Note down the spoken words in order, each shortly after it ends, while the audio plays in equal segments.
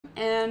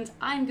and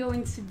I'm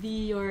going to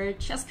be your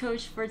chess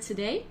coach for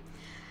today.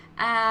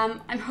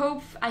 I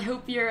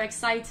hope you're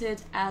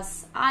excited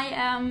as I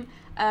am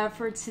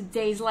for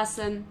today's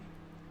lesson.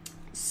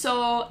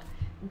 So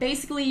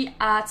basically,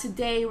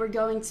 today we're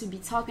going to be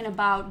talking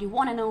about the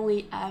one and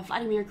only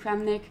Vladimir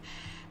Kramnik.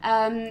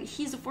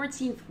 He's the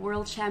 14th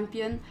world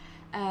champion,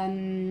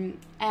 and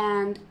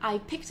I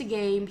picked a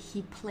game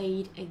he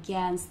played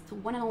against the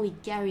one and only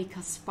Garry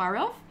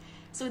Kasparov.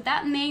 So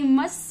that name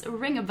must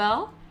ring a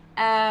bell.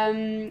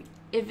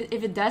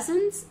 If it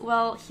doesn't,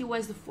 well, he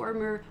was the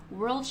former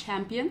world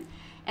champion,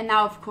 and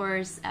now, of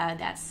course,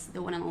 that's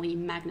the one and only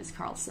Magnus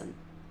Carlsen.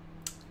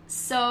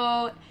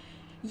 So,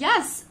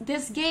 yes,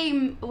 this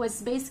game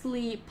was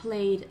basically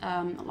played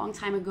a long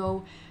time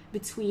ago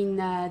between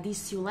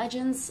these two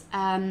legends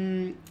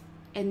in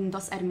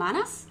Dos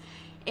Hermanas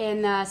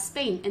in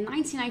Spain in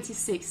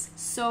 1996.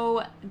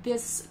 So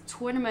this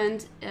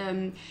tournament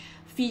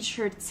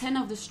featured 10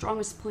 of the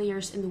strongest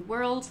players in the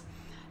world,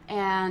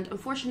 and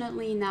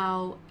unfortunately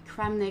now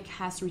Kramnik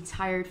has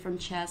retired from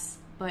chess,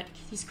 but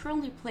he's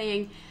currently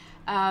playing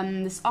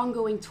this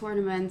ongoing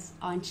tournament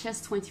on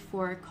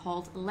Chess24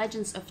 called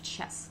Legends of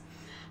Chess.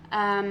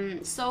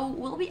 So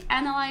we'll be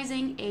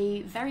analyzing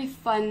a very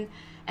fun,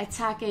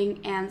 attacking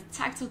and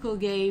tactical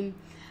game.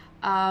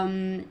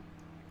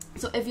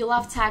 So if you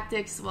love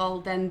tactics,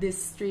 well, then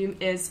this stream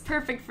is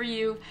perfect for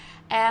you,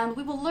 and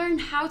we will learn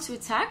how to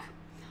attack.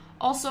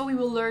 Also, we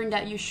will learn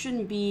that you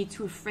shouldn't be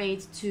too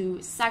afraid to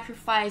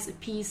sacrifice a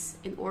piece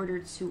in order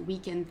to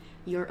weaken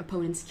your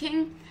opponent's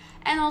king.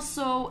 And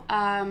also,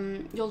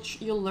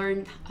 you'll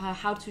learn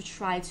how to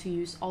try to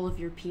use all of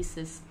your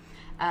pieces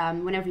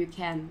whenever you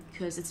can,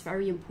 because it's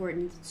very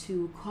important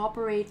to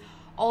cooperate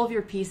all of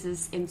your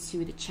pieces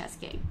into the chess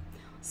game.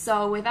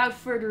 So without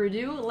further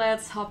ado,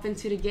 let's hop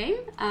into the game.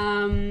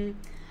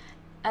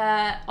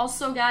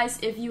 Also, guys,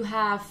 if you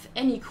have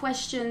any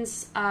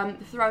questions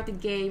throughout the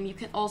game, you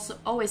can also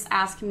always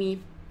ask me.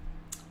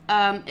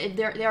 If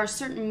there are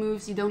certain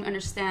moves you don't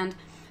understand,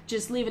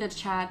 just leave it in the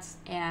chat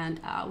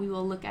and we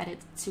will look at it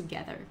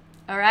together.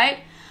 All right?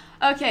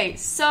 Okay,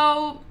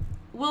 so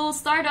we'll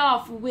start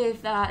off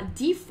with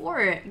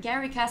d4.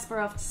 Garry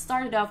Kasparov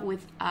started off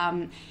with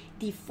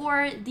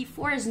d4.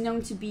 d4 is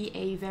known to be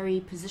a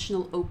very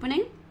positional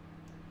opening.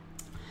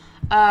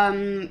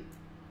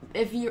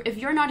 If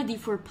you're not a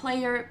d4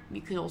 player, you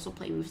could also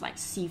play moves like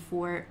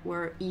c4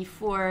 or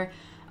e4,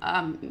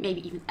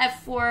 maybe even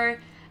f4.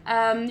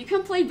 You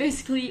can play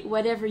basically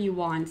whatever you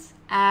want.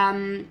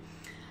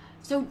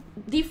 So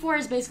d4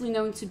 is basically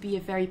known to be a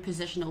very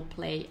positional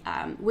play,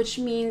 which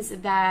means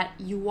that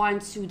you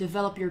want to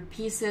develop your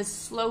pieces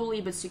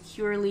slowly but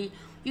securely.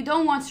 You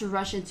don't want to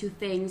rush into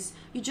things.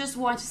 You just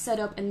want to set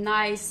up a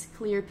nice,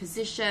 clear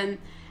position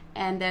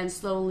and then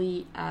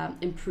slowly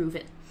improve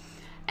it.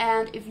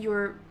 And if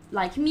you're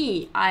like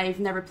me, I've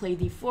never played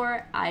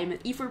d4. I'm an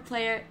e4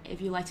 player.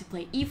 If you like to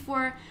play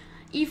e4,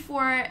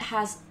 e4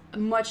 has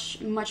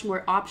much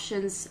more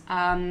options.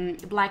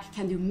 Black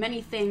can do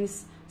many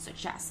things,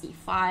 such as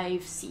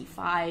e5,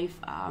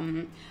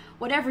 c5,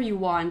 whatever you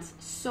want.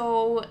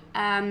 So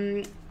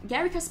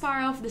Garry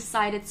Kasparov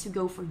decided to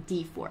go for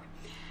d4.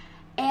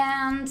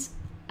 And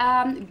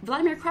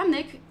Vladimir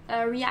Kramnik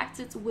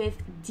reacted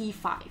with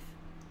d5.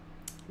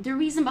 The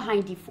reason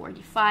behind d4,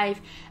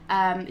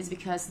 d5 is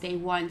because they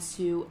want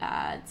to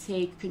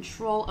take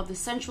control of the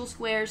central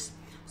squares.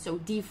 So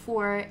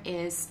d4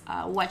 is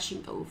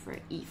watching over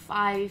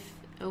e5.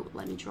 Oh,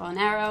 let me draw an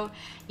arrow.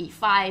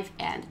 e5,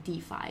 and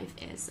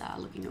d5 is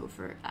looking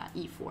over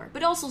e4,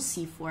 but also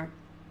c4.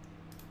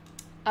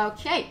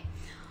 Okay,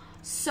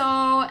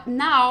 so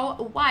now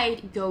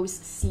white goes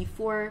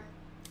c4.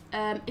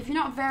 If you're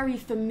not very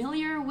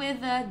familiar with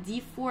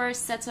d4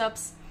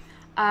 setups,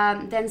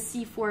 then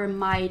c4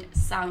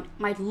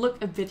 might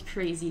look a bit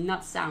crazy,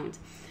 not sound.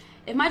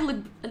 It might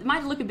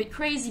look a bit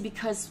crazy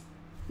because,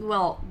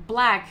 well,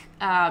 black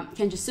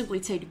can just simply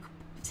take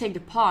the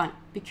pawn,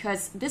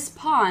 because this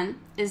pawn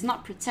is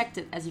not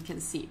protected, as you can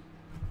see.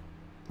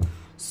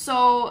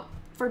 So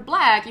for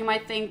black, you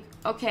might think,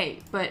 okay,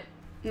 but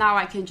now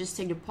I can just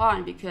take the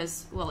pawn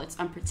because, well, it's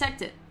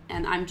unprotected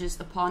and I'm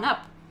just a pawn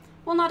up.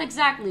 Well, not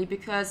exactly,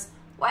 because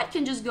white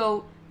can just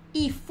go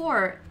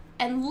e4,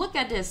 and look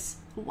at this.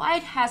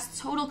 White has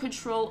total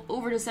control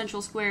over the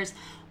central squares.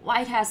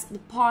 White has the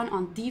pawn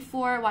on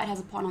d4, white has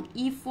a pawn on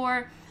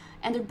e4,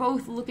 and they're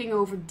both looking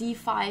over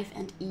d5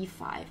 and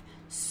e5.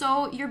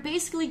 So you're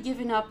basically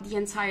giving up the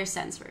entire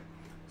center.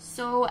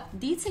 So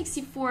d takes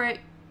c4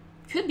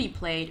 could be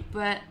played,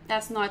 but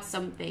that's not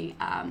something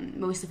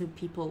most of the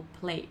people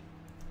play.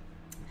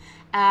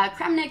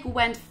 Kramnik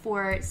went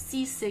for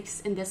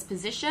c6 in this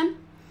position.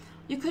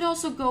 You could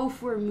also go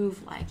for a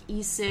move like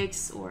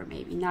e6 or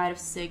maybe knight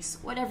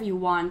f6, whatever you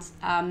want.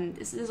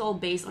 This is all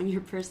based on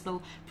your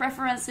personal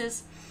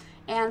preferences.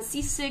 And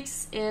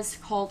c6 is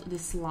called the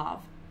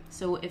Slav.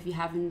 So if you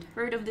haven't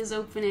heard of this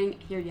opening,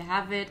 here you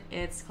have it.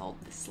 It's called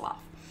the Slav.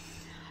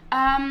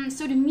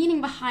 So the meaning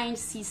behind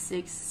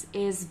c6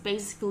 is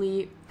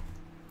basically,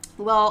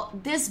 well,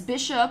 this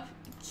bishop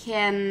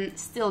can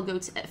still go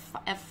to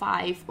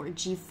f5 or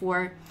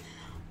g4,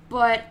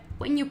 but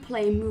when you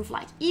play a move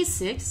like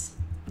e6,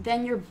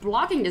 then you're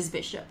blocking this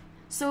bishop,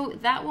 so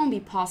that won't be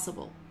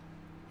possible.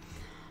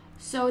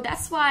 So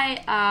that's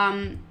why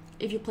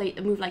if you play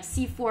a move like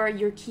c4,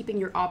 you're keeping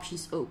your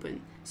options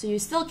open. So you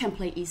still can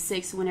play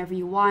e6 whenever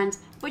you want,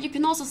 but you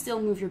can also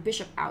still move your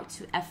bishop out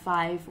to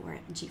f5 or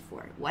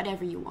g4,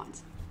 whatever you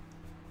want.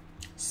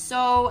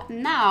 So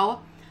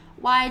now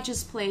white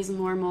just plays a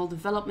normal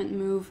development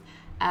move,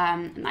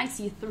 knight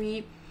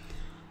c3.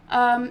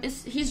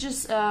 He's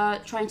just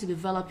trying to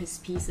develop his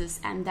pieces,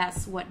 and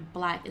that's what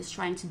black is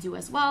trying to do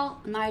as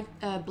well.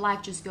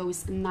 Black just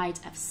goes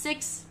knight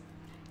f6,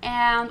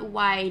 and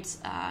white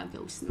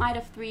goes knight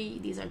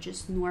f3. These are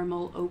just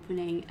normal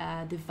opening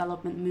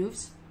development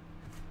moves.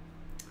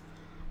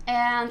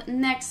 And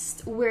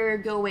next we're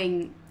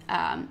going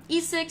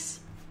e6.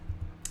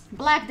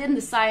 Black didn't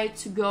decide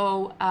to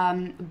go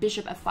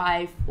bishop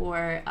f5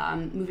 or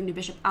moving the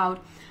bishop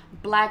out.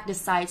 Black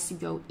decides to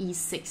go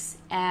e6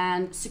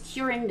 and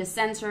securing the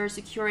center,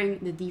 securing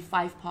the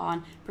d5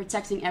 pawn,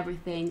 protecting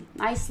everything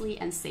nicely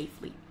and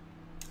safely.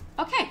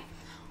 Okay,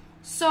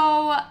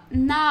 so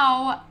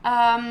now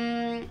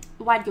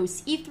white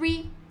goes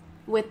e3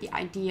 with the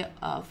idea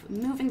of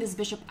moving this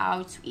bishop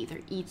out to either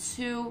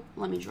e2,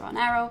 let me draw an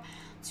arrow,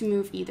 to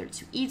move either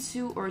to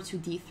e2 or to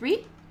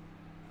d3.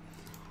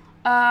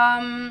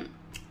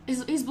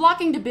 He's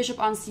blocking the bishop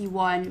on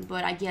c1,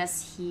 but I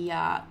guess he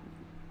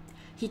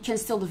can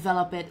still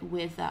develop it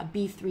with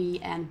b3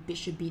 and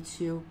bishop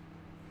b2.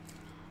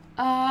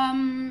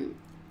 e4,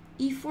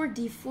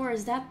 d4,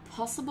 is that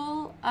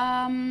possible?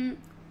 I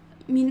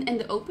mean, in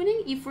the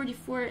opening, e4,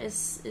 d4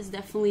 is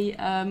definitely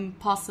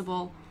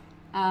possible.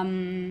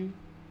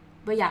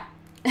 But yeah,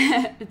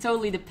 it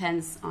totally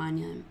depends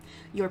on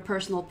your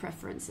personal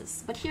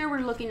preferences. But here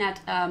we're looking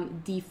at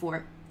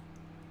d4.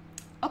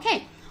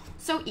 Okay,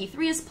 so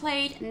e3 is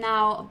played.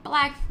 Now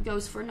black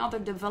goes for another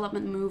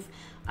development move,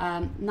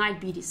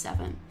 knight b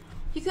d7.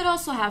 He could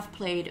also have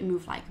played a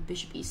move like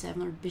bishop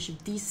e7 or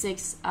bishop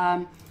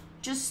d6,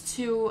 just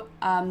to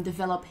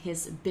develop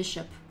his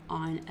bishop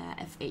on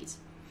f8.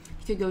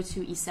 He could go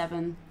to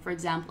e7, for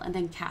example, and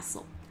then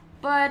castle.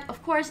 But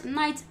of course,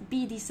 knight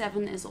b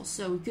d7 is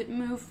also a good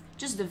move,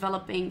 just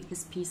developing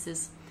his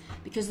pieces,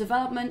 because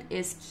development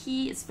is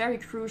key. It's very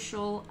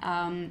crucial.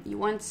 You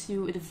want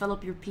to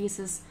develop your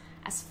pieces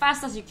as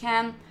fast as you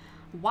can.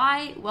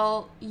 Why?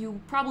 Well,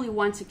 you probably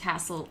want to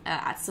castle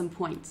at some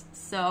point.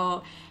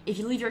 So if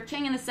you leave your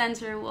king in the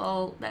center,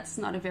 well, that's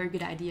not a very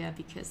good idea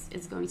because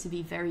it's going to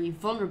be very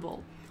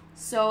vulnerable.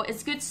 So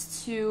it's good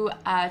to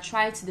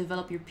try to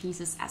develop your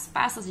pieces as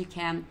fast as you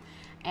can,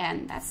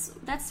 and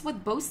that's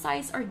what both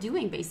sides are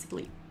doing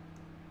basically.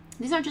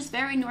 These are just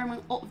very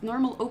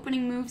normal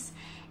opening moves.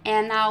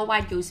 And now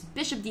white goes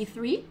bishop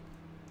d3.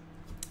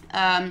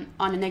 On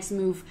the next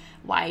move,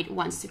 white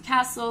wants to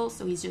castle,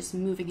 so he's just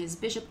moving his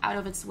bishop out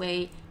of its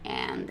way,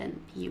 and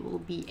then he will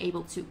be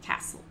able to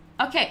castle.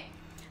 Okay,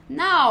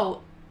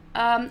 now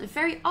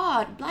very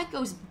odd, black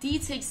goes d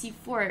takes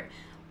c4.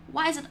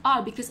 Why is it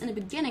odd? Because in the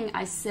beginning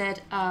I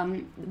said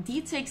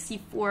d takes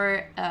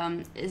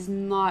c4 is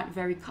not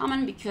very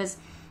common, because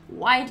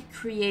white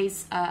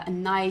creates a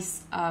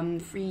nice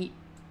free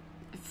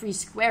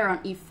square on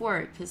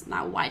e4, because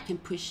now white can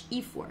push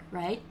e4,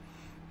 right?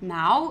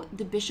 Now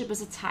the bishop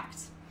is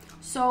attacked,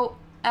 so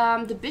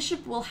the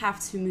bishop will have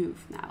to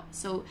move now.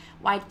 So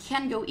white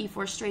can go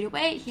e4 straight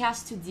away. He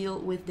has to deal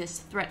with this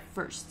threat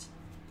first.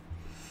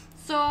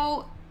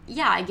 So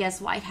yeah, I guess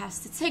white has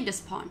to take this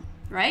pawn,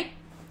 right?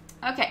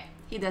 Okay,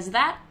 he does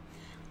that.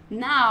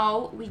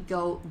 Now we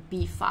go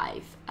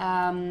b5,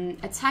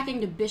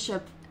 attacking the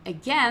bishop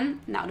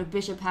again. Now the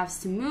bishop has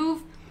to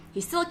move. He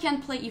still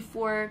can't play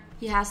e4.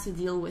 He has to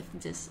deal with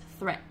this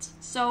threat.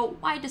 So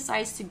white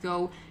decides to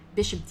go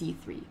bishop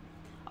d3.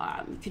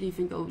 You could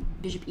even go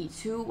bishop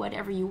e2,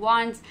 whatever you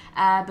want,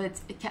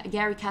 but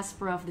Garry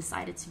Kasparov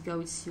decided to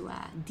go to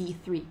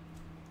d3.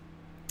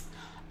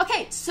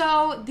 Okay,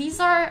 so these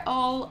are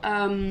all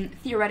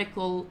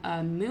theoretical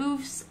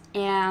moves,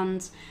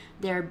 and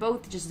they're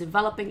both just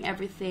developing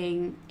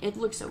everything. It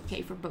looks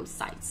okay for both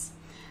sides.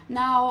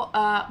 Now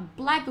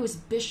black goes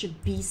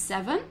bishop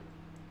b7,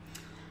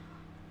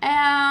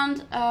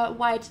 and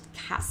white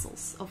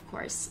castles, of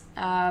course.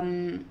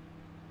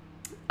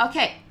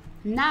 Okay,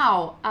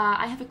 now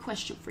I have a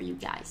question for you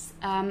guys.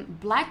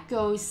 Black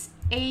goes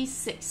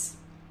a6.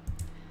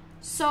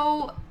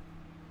 So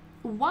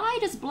why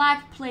does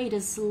black play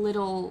this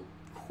little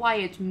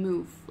quiet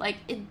move? Like,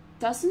 it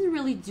doesn't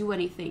really do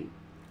anything.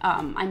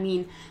 I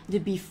mean, the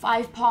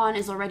b5 pawn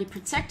is already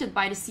protected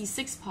by the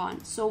c6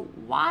 pawn. So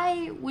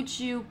why would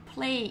you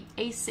play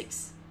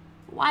a6?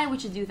 Why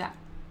would you do that?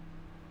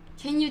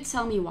 Can you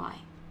tell me why?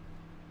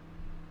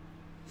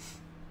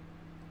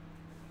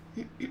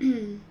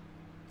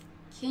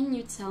 Can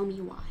you tell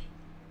me why?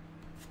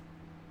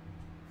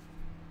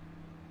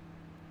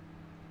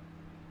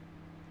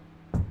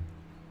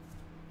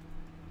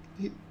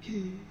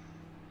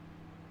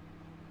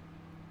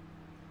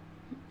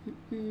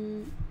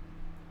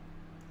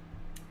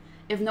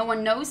 If no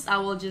one knows, I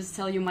will just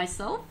tell you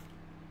myself.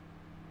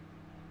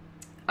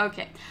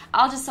 Okay,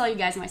 I'll just tell you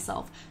guys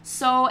myself.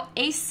 So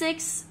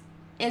a6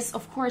 is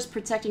of course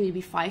protecting the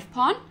b5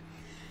 pawn,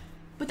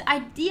 but the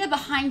idea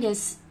behind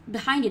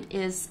it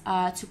is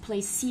to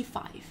play c5.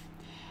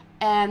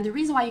 And the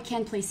reason why you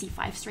can't play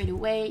c5 straight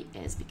away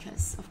is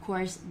because, of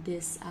course,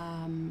 this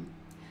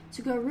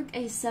to go rook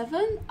a7.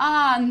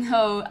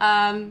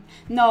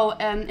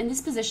 In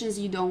these positions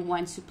you don't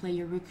want to play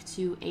your rook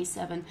to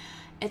a7.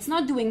 It's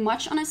not doing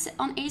much on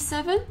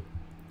a7.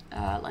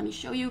 Let me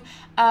show you.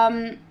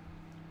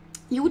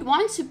 You would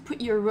want to put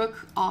your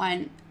rook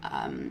on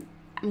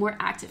more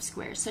active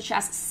squares, such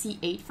as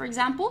c8, for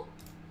example.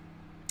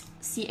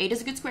 c8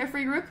 is a good square for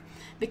your rook,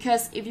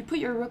 because if you put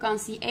your rook on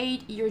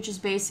c8, you're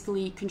just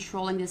basically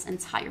controlling this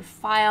entire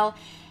file,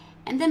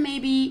 and then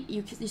maybe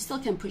you still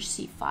can push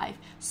c5.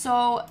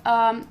 So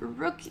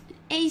rook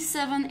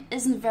a7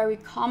 isn't very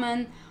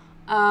common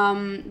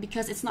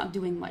because it's not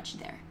doing much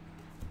there.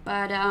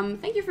 But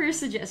thank you for your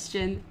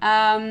suggestion.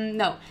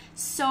 No,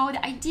 so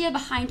the idea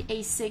behind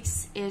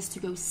a6 is to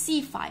go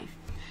c5,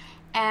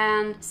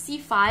 and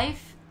c5.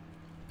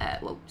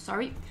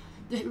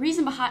 The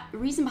reason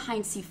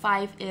behind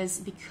c5 is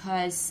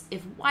because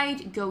if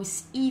white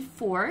goes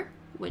e4,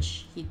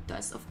 which he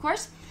does, of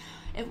course,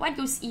 if white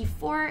goes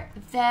e4,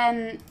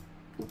 then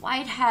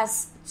white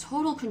has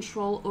total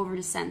control over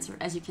the center,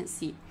 as you can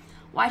see.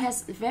 White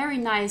has very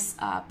nice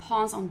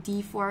pawns on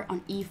d4,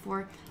 on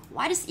e4.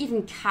 White is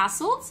even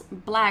castled.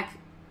 Black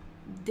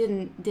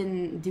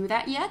didn't do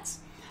that yet.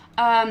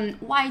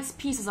 White's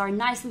pieces are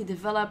nicely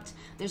developed.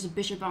 There's a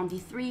bishop on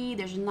d3,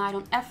 there's a knight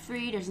on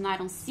f3, there's a knight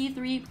on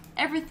c3.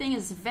 Everything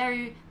is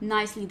very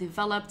nicely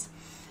developed,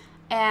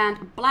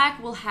 and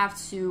black will have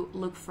to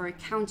look for a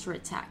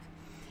counterattack.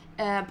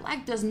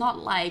 Black does not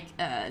like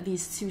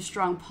these two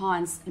strong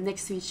pawns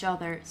next to each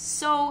other,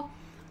 so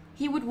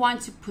he would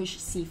want to push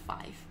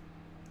c5.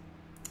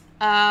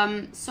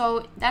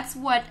 So that's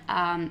what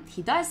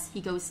he does.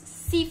 He goes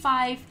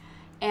c5,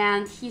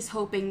 and he's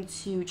hoping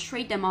to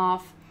trade them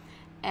off,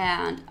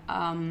 and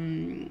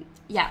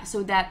yeah,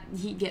 so that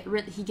he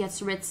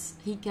gets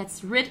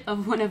rid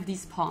of one of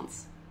these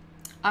pawns.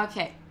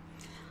 Okay,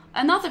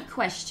 another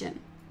question: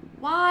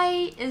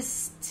 why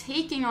is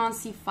taking on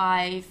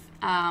c5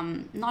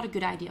 not a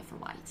good idea for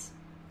white?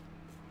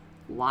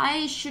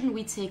 Why shouldn't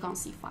we take on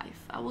c5?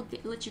 I will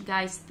let you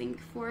guys think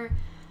for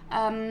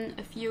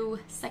a few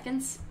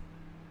seconds.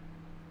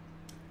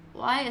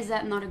 Why is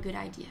that not a good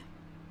idea?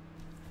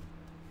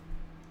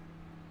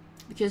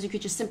 Because you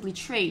could just simply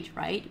trade,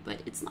 right?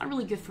 But it's not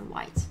really good for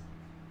white.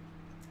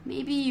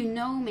 Maybe you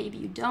know, maybe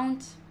you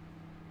don't.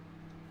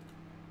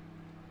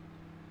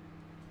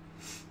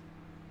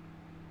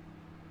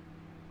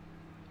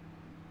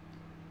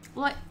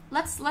 Well,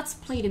 let's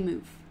play the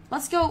move.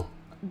 Let's go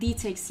d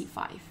takes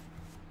c5.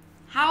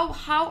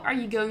 How are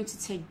you going to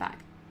take back?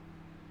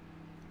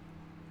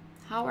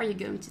 How are you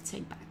going to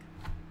take back?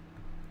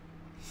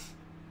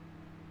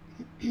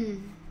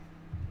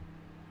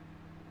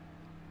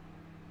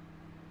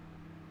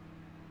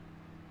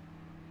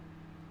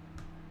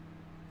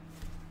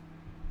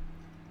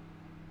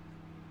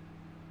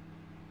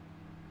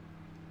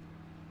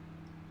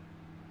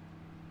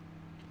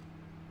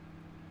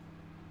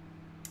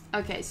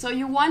 Okay, so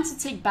you want to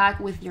take back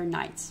with your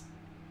knight.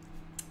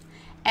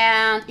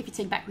 And if you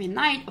take back with your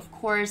knight, of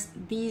course,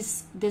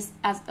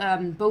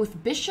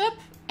 both bishop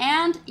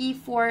and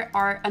e4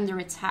 are under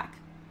attack.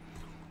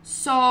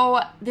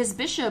 So this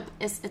bishop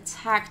is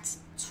attacked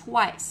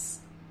twice,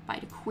 by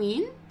the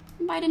queen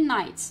and by the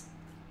knight.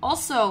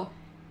 Also,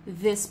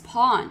 this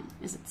pawn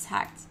is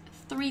attacked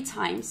 3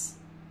 times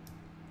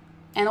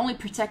and only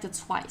protected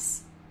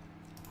twice.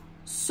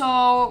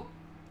 So,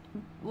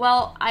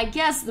 well, I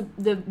guess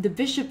the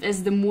bishop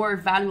is the more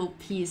valuable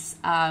piece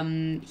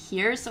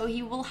here, so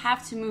he will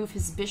have to move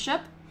his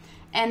bishop,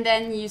 and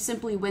then you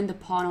simply win the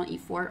pawn on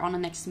e4 on the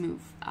next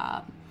move.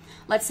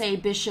 Let's say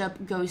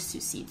bishop goes to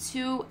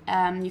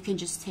c2, you can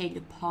just take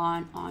the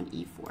pawn on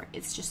e4.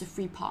 It's just a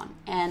free pawn,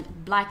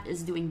 and black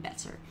is doing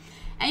better.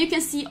 And you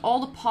can see all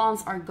the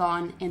pawns are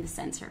gone in the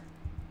center.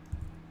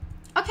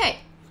 Okay,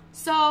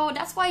 so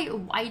that's why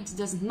white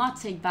does not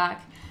take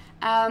back.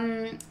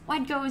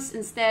 White goes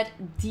instead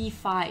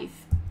d5.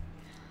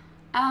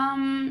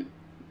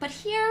 But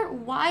here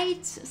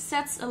white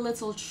sets a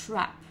little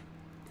trap.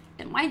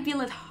 It might be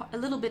a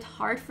little bit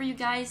hard for you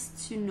guys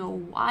to know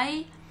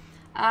why.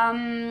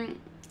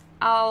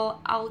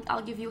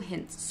 I'll give you a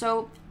hint.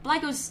 So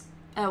white goes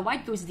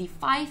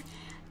d5,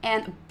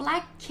 and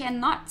black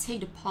cannot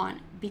take the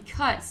pawn,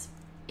 because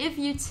if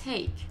you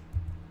take,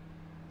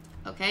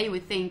 okay, you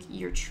would think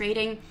you're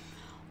trading.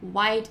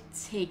 White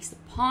takes the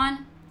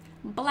pawn,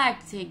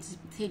 black takes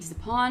the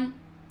pawn,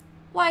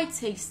 white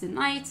takes the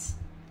knight,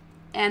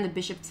 and the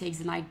bishop takes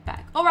the knight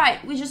back. All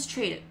right, we just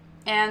traded,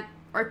 and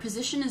our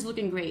position is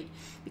looking great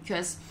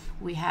because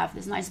we have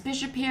this nice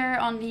bishop here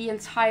on the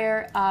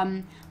entire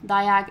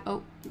diagonal.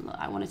 Oh,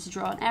 I wanted to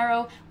draw an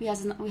arrow. We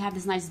have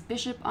this nice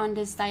bishop on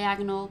this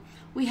diagonal.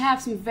 We have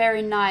some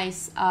very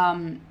nice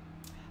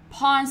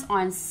pawns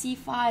on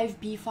c5,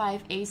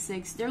 b5,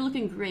 a6, they're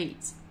looking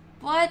great.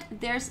 But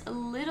there's a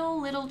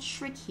little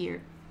trick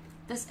here.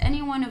 Does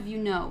any one of you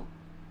know?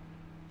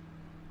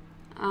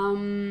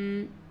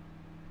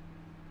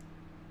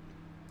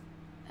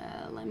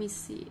 Let me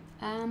see.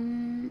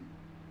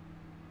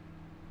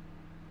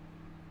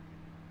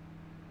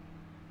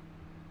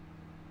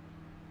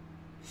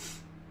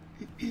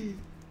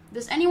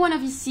 Does any one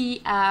of you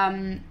see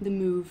the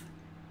move?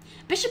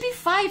 Bishop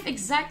e5,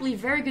 exactly.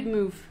 Very good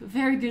move.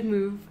 Very good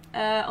move.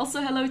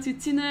 Also, hello to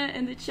Tina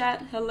in the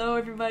chat. Hello,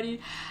 everybody.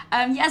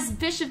 Yes,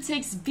 bishop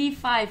takes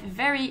b5.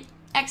 Very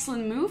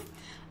excellent move.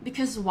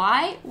 Because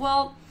why?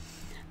 Well,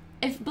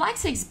 if black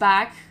takes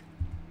back,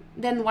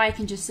 then white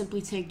can just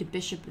simply take the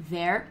bishop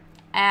there.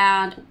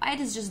 And white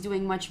is just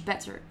doing much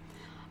better.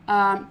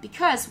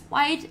 Because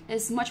white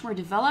is much more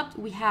developed.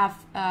 We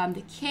have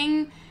the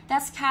king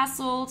that's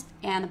castled,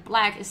 and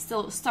black is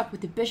still stuck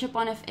with the bishop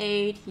on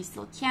f8. He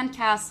still can't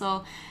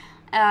castle.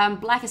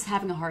 Black is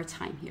having a hard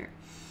time here.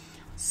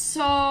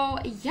 So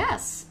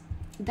yes,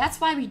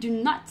 that's why we do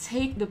not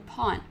take the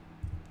pawn.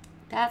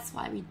 That's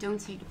why we don't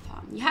take the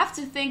pawn. You have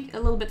to think a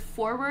little bit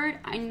forward.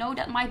 I know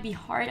that might be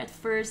hard at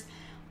first,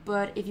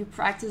 but if you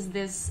practice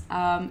this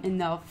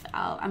enough,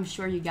 I'm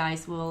sure you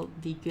guys will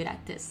be good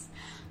at this.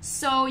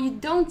 So you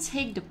don't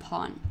take the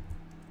pawn.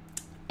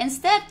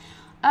 Instead,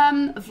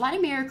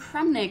 Vladimir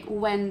Kramnik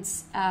went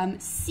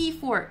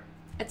c4,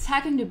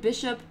 attacking the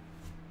bishop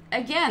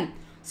again.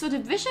 So the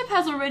bishop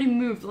has already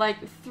moved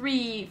like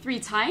three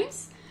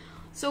times.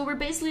 So we're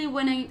basically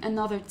winning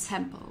another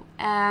tempo.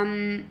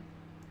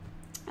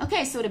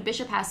 Okay, so the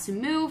bishop has to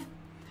move.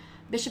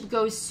 Bishop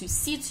goes to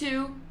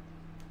c2.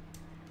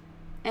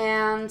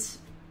 And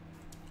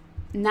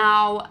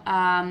now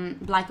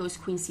black goes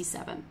queen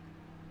c7.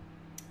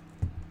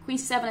 Queen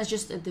c7 is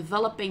just a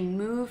developing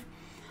move.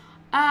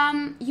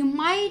 You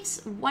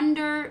might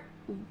wonder,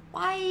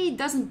 why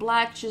doesn't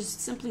black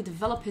just simply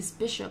develop his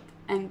bishop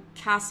and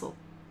castle?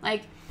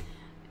 Like,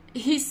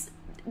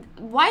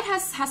 white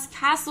has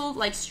castled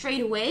like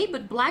straight away,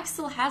 but black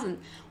still hasn't.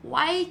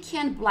 Why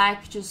can't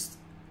black just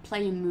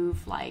play a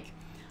move like,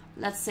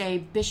 let's say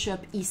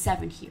bishop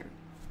e7 here?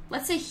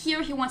 Let's say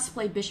here he wants to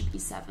play bishop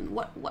e7.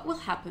 What will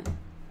happen?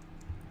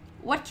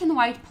 What can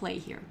white play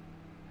here?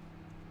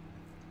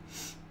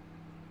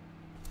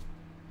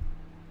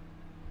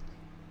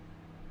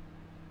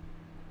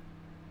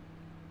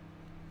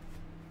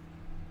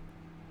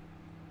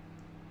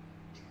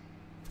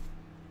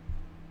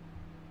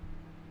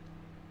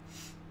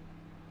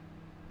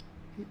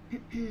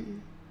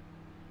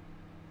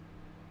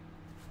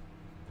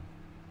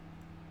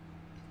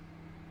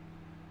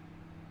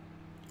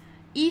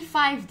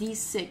 e5,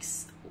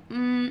 d6.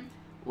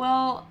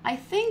 Well, I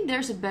think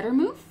there's a better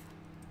move.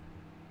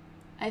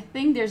 White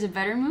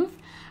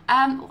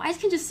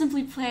can just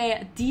simply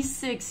play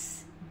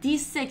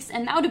d6,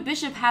 and now the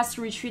bishop has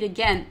to retreat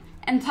again,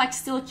 and black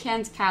still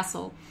can't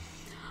castle.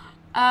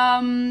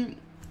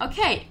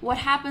 Okay, what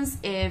happens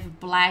if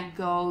black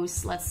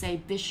goes, let's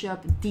say,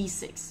 bishop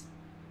d6?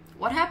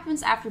 What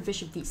happens after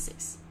bishop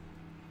d6?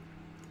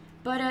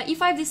 But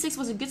e5, d6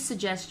 was a good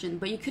suggestion,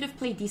 but you could have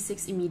played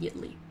d6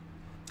 immediately.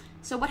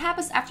 So what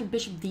happens after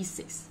bishop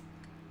d6?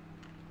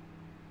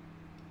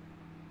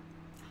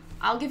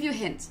 I'll give you a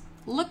hint.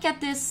 Look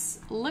at this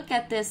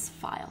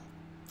file.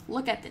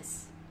 Look at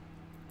this.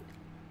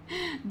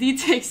 D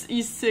takes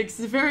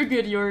e6. Very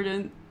good,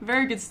 Jordan.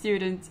 Very good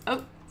student.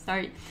 Oh,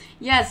 sorry.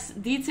 Yes,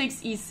 d takes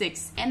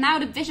e6. And now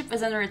the bishop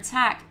is under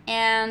attack.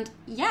 And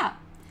yeah,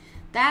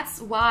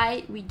 that's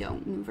why we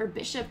don't move our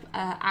bishop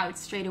out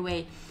straight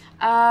away.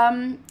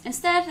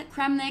 Instead,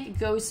 Kramnik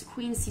goes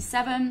queen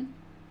c7.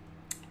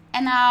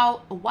 And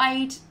now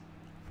white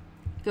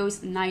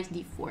goes knight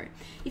d4.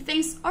 He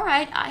thinks, all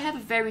right, I have a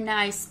very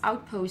nice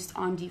outpost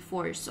on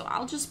d4, so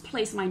I'll just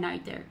place my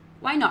knight there.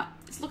 Why not?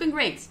 It's looking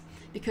great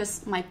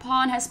because my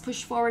pawn has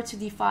pushed forward to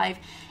d5,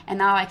 and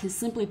now I can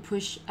simply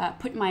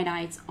put my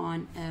knight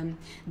on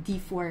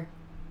d4.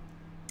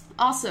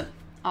 Awesome,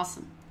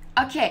 awesome.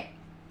 Okay.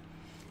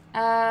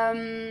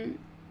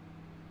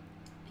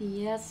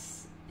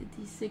 Yes,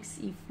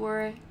 d6,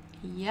 e4.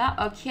 Yeah,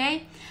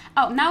 okay.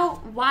 Oh,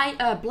 now why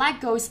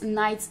black goes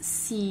knight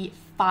c5.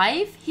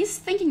 He's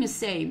thinking the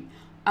same.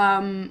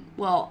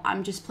 Well,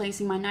 I'm just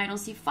placing my knight on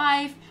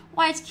c5.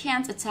 White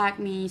can't attack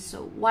me,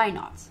 so why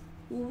not?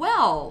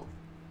 Well,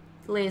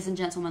 ladies and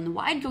gentlemen,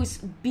 white goes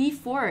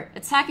b4,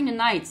 attacking the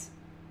knight.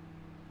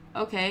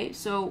 Okay,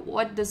 so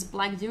what does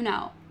black do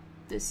now?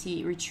 Does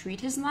he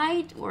retreat his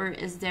knight, or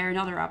is there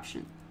another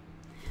option?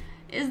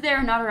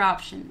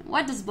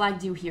 What does black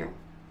do here?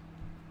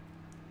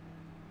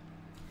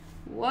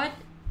 What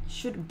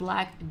should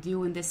black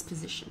do in this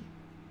position?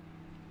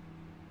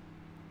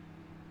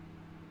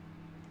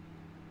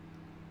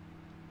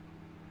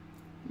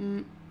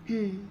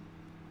 d4?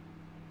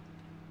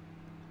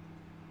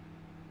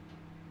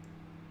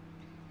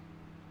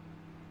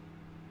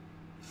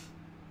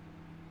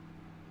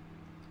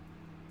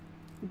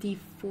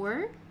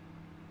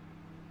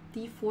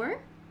 d4?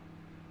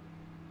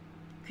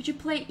 Could you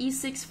play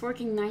e6,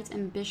 forking knight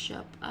and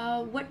bishop?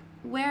 What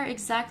Where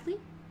exactly?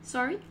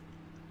 Sorry.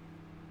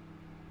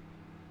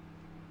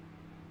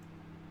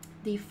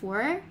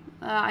 D4.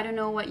 I don't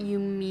know what you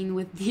mean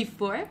with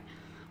D4.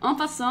 En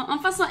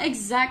passant,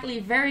 exactly.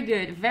 Very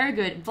good, very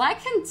good.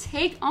 Black can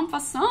take en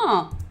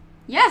passant.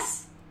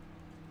 Yes,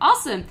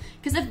 awesome.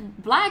 Because if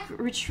black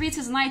retreats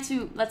his knight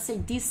to, let's say,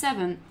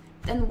 D7,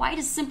 then white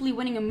is simply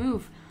winning a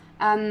move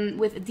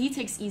with D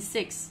takes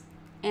E6.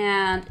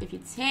 And if you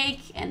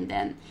take, and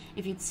then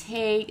if you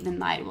take, the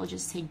knight will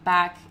just take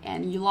back,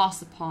 and you lost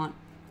the pawn.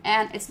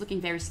 And it's looking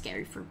very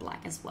scary for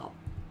black as well.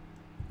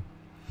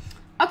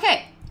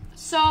 Okay,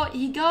 so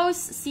he goes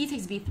C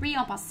takes B3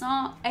 en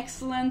passant.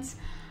 Excellent.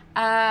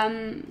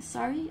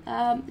 Sorry,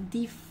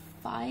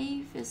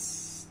 D5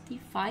 is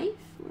D5?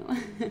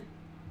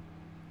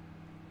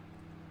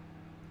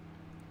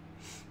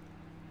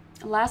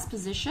 Last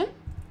position.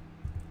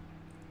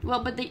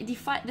 Well, but the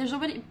D5, there's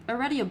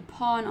already a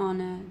pawn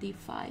on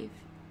D5.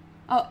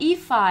 Oh,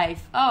 E5.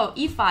 Oh,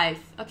 E5.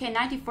 Okay,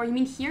 94. You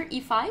mean here,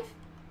 E5?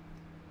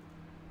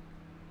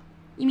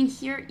 You mean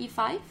here,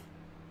 E5?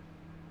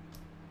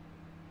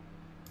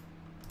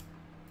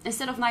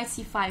 Instead of knight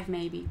C5,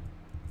 maybe.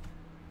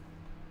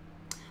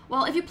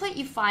 Well, if you play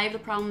E5, the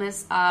problem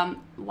is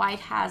white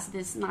has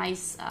this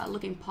nice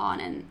looking pawn,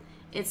 and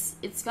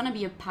it's gonna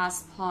be a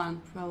passed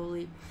pawn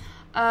probably.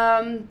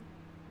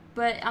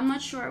 But I'm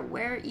not sure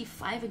where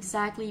E5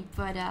 exactly.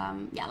 But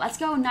yeah, let's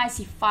go knight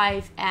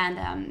C5,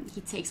 and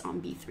he takes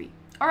on B3.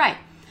 All right,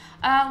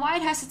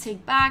 white has to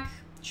take back,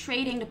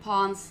 trading the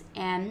pawns,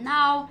 and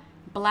now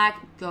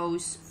black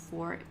goes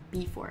for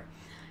B4.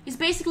 He's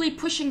basically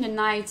pushing the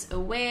knight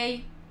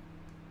away.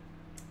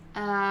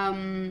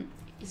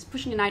 He's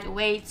pushing the knight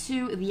away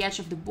to the edge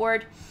of the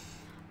board,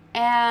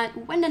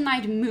 and when the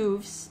knight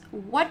moves,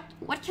 what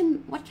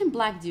can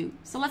black do?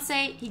 So let's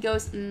say he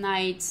goes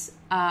knight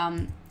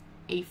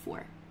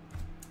A4.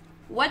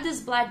 What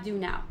does black do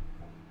now?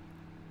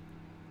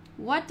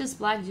 What does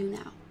black do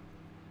now?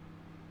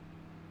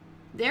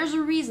 There's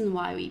a reason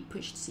why we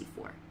pushed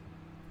C4.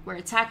 We're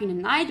attacking the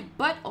knight,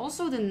 but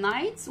also the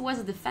knight was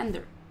a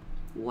defender.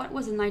 What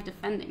was the knight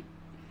defending?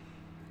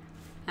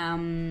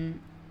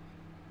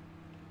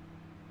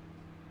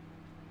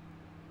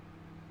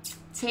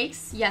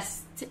 Takes,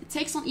 yes,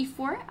 takes on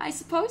E4, I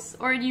suppose?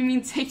 Or do you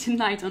mean take the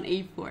knight on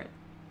A4?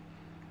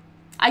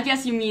 I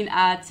guess you mean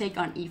take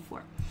on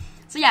E4.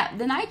 So yeah,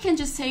 the knight can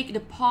just take the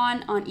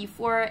pawn on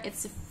E4.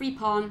 It's a free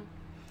pawn.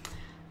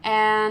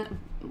 And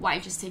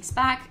white just takes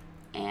back,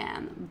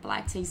 and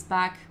black takes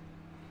back.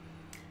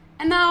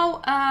 And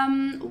now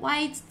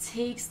white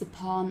takes the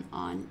pawn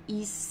on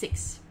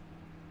E6.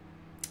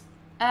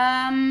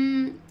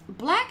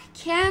 Black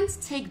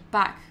can't take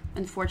back,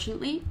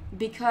 unfortunately,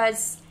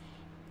 because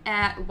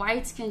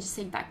white can just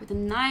take back with the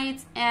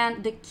knight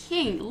and the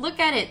king. Look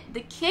at it.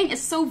 The king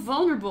is so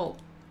vulnerable.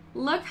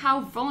 Look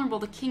how vulnerable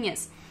the king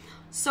is.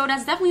 So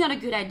that's definitely not a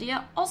good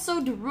idea.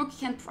 Also, the rook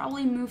can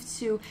probably move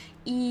to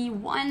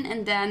E1,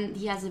 and then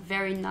he has a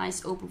very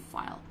nice open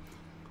file.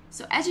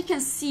 So as you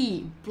can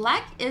see,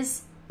 black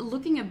is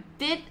looking a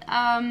bit,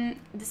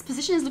 this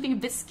position is looking a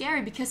bit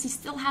scary because he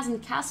still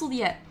hasn't castled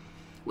yet,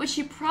 which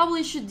he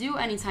probably should do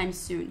anytime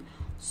soon.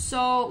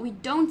 So we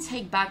don't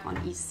take back on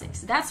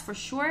E6, that's for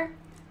sure.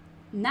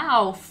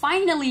 Now,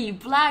 finally,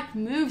 black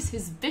moves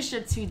his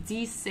bishop to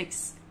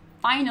D6.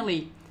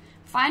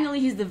 Finally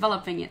he's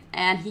developing it,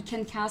 and he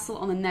can castle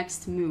on the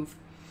next move.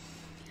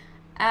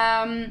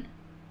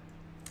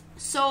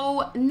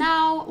 So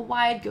now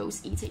white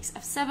goes E takes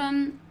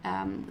F7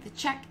 with a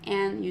check,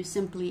 and you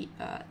simply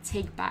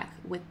take back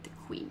with the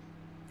queen.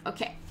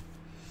 Okay.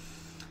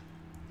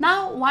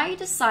 Now white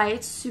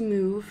decides to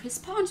move his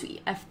pawn to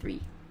F3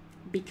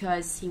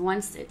 because he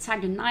wants to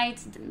attack the knight.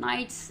 The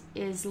knight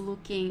is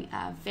looking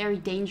very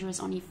dangerous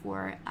on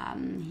E4.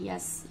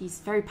 He's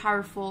very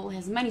powerful. He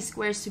has many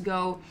squares to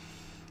go.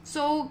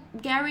 So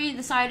Gary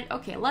decided,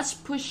 okay, let's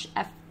push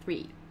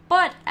F3.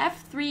 But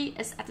F3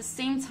 is at the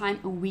same time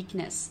a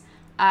weakness.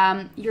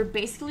 You're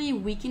basically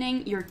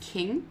weakening your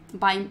king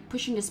by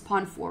pushing this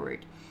pawn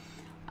forward.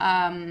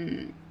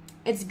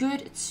 It's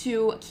good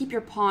to keep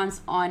your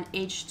pawns on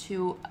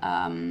H2,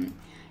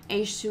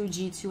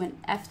 G2,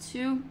 and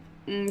F2,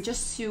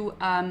 just to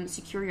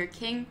secure your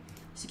king,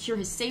 secure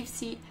his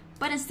safety.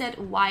 But instead,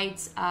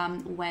 white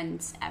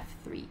went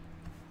F3.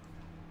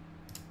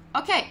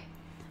 Okay,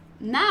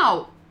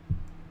 now,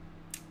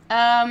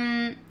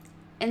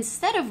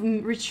 instead of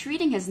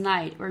retreating his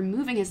knight or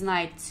moving his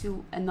knight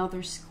to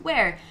another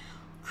square,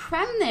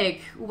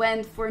 Kramnik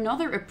went for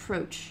another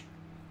approach.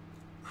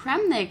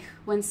 Kramnik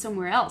went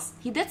somewhere else.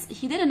 He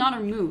did another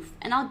move,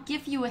 and I'll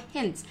give you a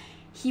hint.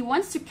 He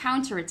wants to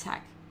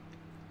counterattack.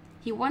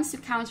 He wants to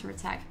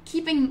counterattack,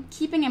 keeping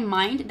in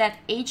mind that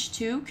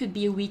H2 could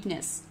be a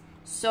weakness.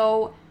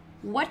 So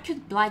what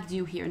could black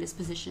do here in this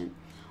position?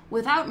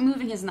 Without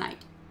moving his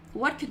knight,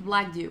 what could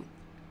black do?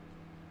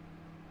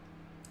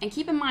 And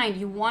keep in mind,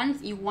 you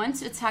want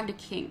to attack the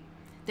king.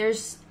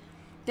 There's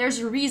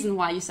a reason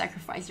why you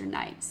sacrifice your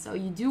knight. So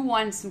you do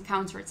want some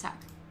counterattack.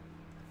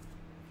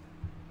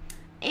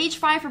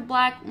 h5 for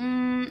black.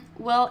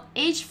 Well,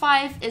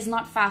 h5 is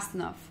not fast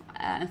enough,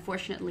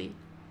 unfortunately.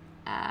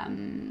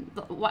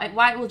 But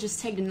white will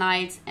just take the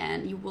knight,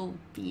 and you will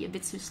be a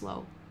bit too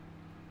slow.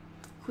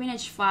 Queen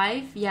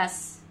h5.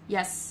 Yes,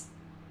 yes,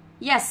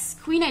 yes.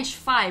 Queen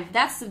h5.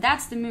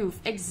 That's the move.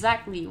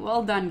 Exactly.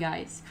 Well done,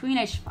 guys. Queen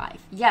h5.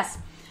 Yes.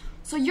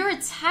 So you're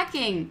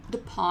attacking the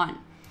pawn.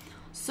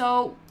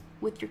 So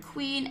with your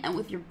queen and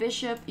with your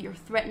bishop, you're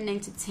threatening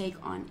to take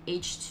on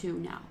h2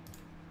 now.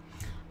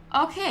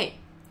 Okay.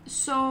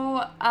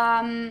 So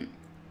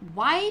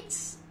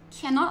white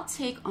cannot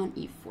take on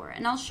e4,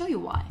 and I'll show you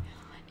why.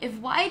 If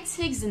white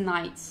takes the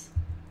knight,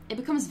 it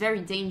becomes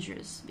very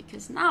dangerous,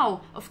 because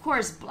now, of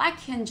course,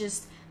 black can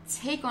just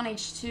take on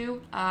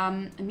h2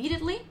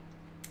 immediately.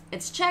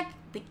 It's check.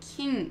 The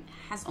king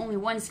has only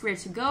one square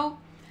to go.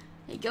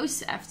 It goes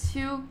to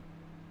f2,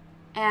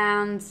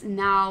 and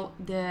now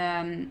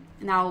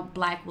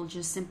black will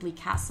just simply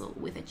castle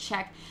with a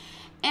check.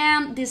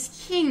 And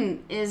this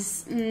king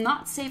is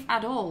not safe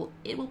at all.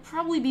 It will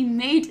probably be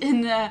mate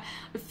in a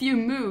few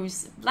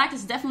moves. Black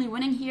is definitely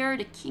winning here.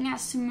 The king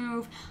has to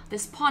move.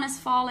 This pawn is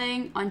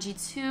falling on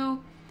g2.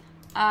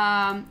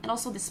 And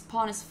also this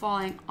pawn is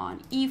falling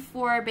on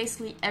e4.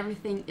 Basically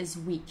everything is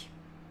weak.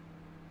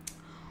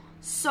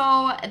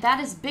 So that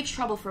is big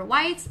trouble for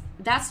white.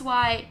 That's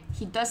why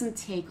he doesn't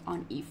take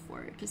on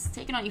e4, because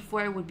taking on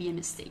e4 would be a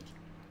mistake.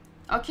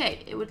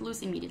 Okay, it would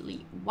lose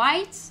immediately.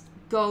 White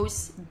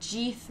goes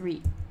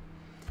g3.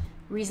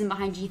 Reason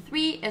behind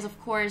g3 is, of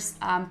course,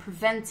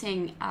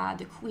 preventing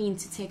the queen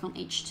to take on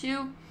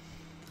h2.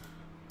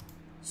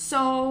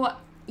 So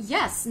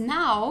yes,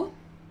 now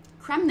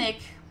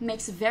Kramnik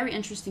makes a very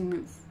interesting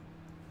move.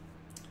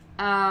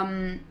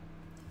 Queen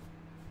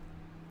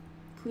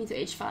to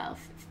h5,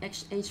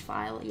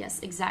 h-file, yes,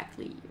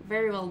 exactly,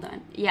 very well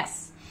done,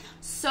 yes.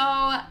 So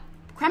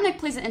Kramnik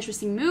plays an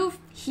interesting move.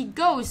 He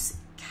goes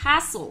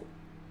castle.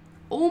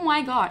 Oh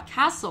my god,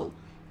 castle.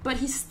 But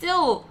he's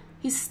still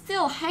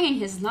hanging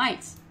his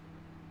knight.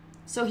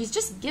 So he's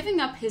just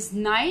giving up his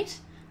knight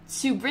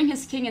to bring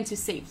his king into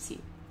safety,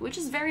 which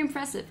is very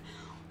impressive.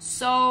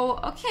 So,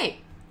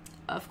 okay,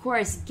 of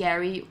course,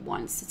 Gary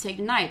wants to take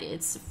the knight.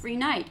 It's a free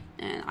knight,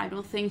 and I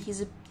don't think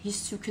he's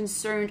too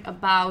concerned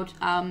about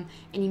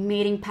any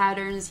mating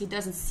patterns. He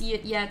doesn't see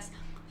it yet.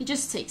 He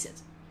just takes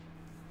it.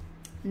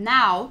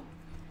 Now,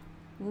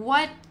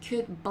 what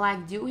could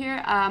black do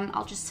here?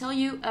 I'll just tell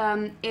you.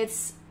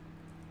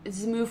 It's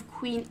the move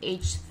queen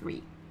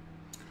h3.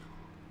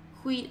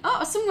 Queen.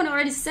 Oh, someone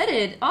already said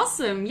it.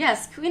 Awesome.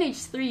 Yes, queen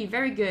h3.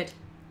 Very good.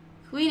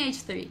 Queen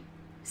h3.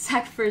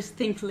 Sack first,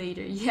 think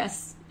later.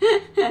 Yes.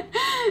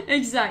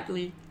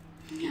 Exactly.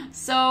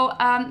 So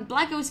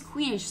black goes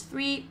queen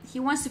h3. He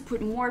wants to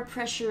put more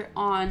pressure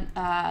on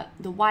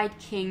the white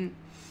king,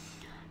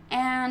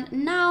 and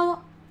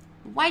now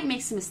white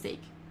makes a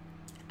mistake.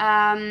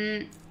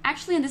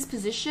 Actually, in this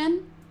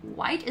position,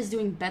 white is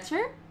doing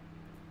better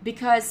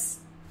because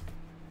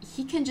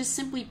he can just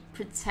simply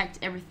protect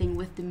everything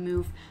with the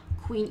move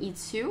queen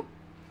e2.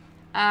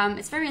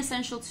 It's very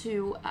essential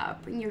to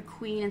bring your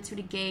queen into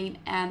the game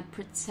and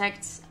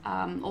protect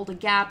all the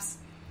gaps.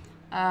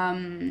 I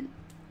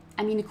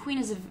mean, the queen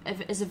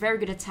is a very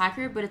good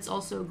attacker, but it's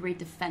also a great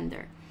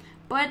defender.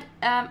 But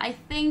I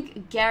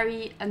think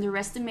Gary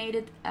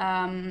underestimated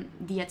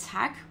the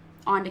attack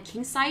on the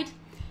king side,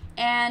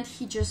 and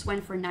he just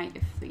went for knight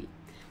f3.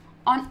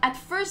 At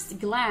first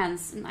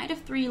glance, knight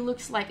f3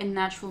 looks like a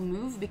natural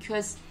move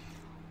because,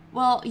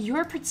 well,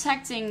 you're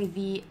protecting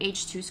the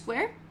h2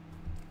 square,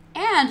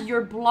 and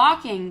you're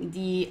blocking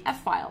the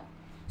f-file.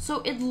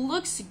 So it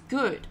looks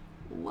good.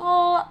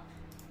 Well,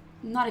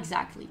 not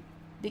exactly,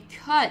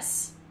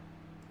 because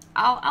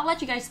I'll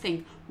let you guys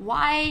think.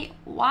 Why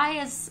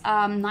is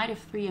knight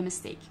f3 a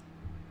mistake?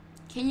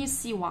 Can you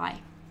see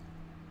why?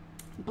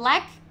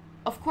 Black,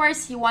 of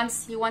course, he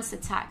wants to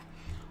attack.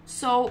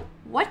 So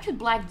what could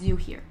black do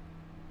here?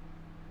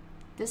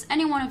 Does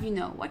any one of you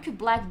know? What could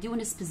black do in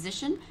this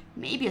position?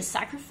 Maybe a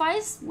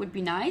sacrifice would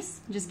be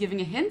nice. Just giving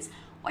a hint.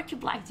 What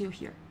could black do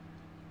here?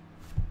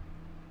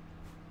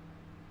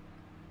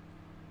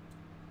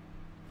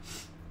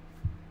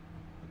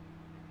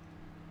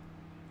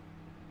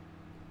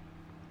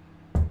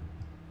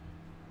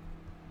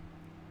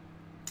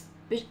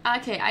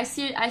 Okay, I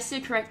see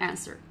a correct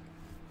answer.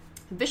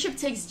 Bishop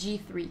takes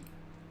g3.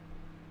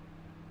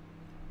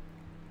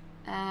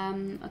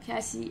 Okay, I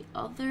see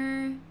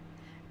other.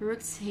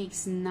 Rook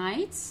takes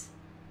knight.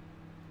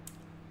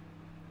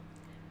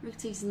 Rook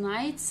takes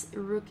knight.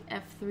 Rook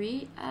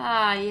f3.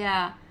 Ah,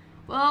 yeah.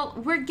 Well,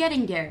 we're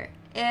getting there.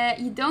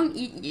 You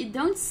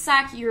don't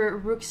sack your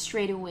rook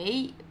straight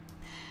away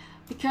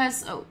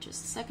because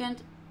just a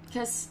second,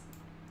 because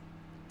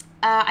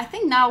I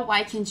think now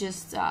white can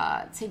just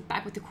take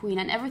back with the queen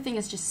and everything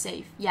is just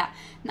safe. Yeah,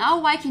 now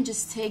white can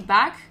just take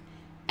back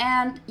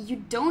and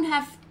you don't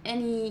have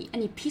any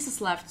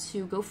pieces left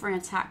to go for an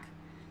attack.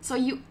 So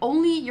you're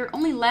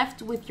only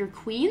left with your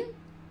queen,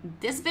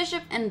 this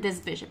bishop, and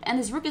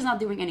this rook is not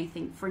doing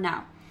anything for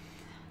now.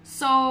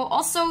 So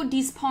also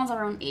these pawns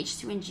are on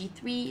h2 and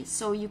g3,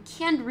 so you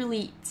can't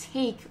really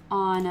take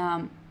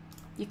on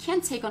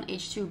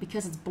h2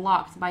 because it's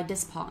blocked by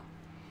this pawn.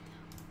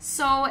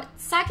 So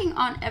sacking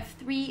on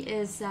f3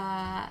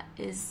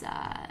 is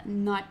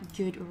not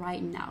good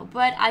right now.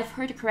 But I've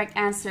heard the correct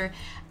answer.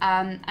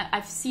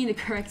 I've seen the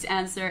correct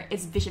answer.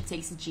 It's bishop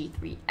takes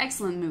g3.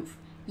 Excellent move.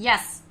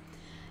 Yes,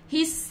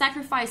 he's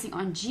sacrificing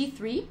on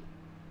g3.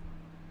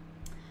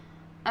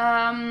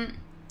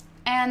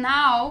 And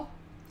now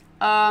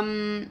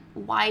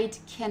white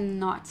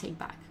cannot take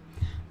back,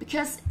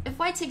 because if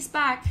white takes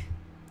back,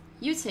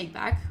 you take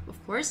back,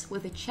 of course,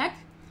 with a check.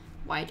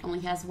 White only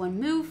has one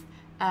move,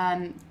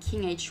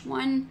 king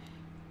h1,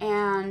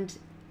 and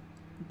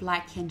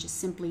black can just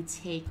simply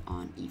take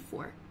on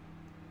e4.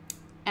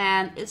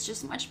 And it's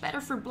just much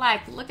better for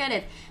black. Look at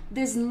it.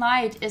 This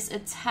knight is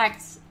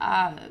attacked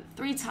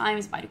 3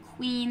 times by the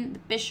queen, the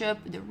bishop,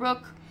 the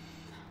rook,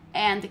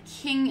 and the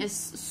king is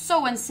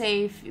so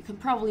unsafe. You can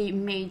probably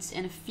mate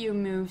in a few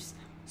moves,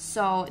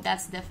 so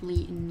that's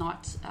definitely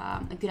not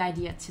a good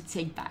idea to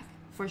take back,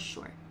 for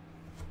sure.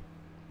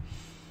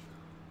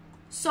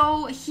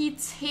 So he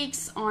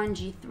takes on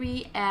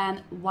g3,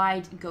 and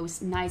white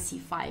goes knight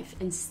c5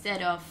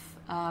 instead of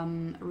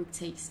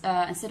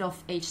instead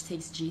of h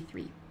takes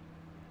g3.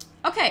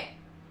 Okay,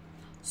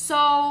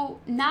 so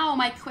now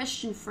my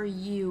question for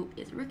you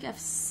is rook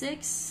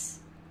f6.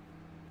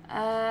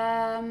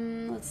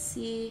 Let's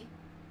see.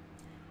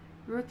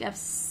 Rook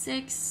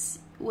f6.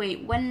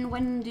 Wait,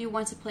 when do you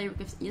want to play rook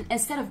f6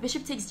 instead of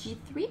bishop takes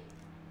g3?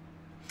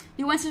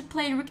 You want to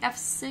play rook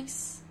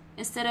f6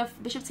 instead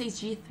of bishop takes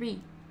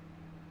g3.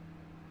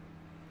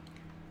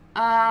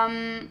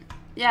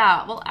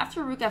 Yeah, well,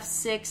 after rook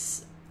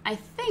f6, I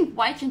think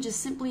white can just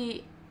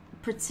simply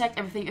protect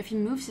everything if he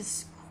moves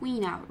his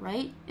queen out,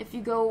 right? If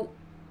you go,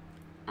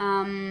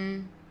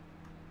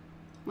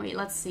 wait,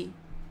 let's see.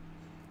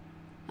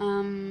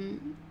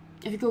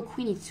 If you go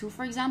queen e2,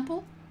 for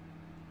example.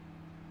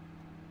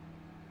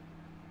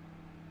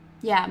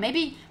 Yeah,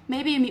 maybe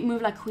you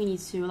move like queen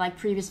e2, like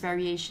previous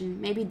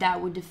variation. Maybe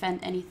that would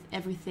defend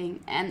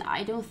everything. And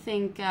I don't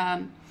think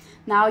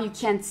now you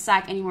can't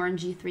sack anymore on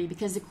g3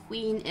 because the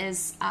queen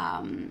is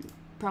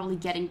probably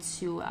getting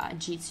to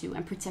g2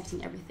 and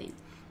protecting everything.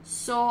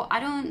 So I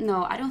don't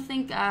know. I don't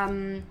think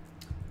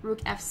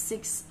rook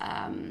f6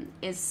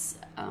 is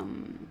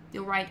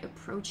the right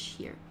approach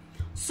here.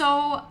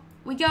 So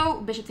we go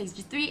bishop takes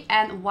g3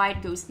 and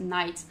white goes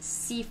knight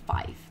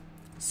c5.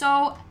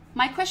 So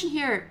my question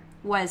here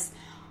was,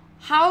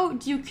 how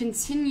do you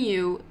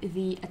continue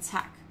the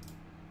attack?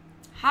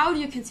 How do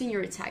you continue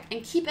your attack?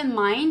 And keep in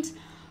mind,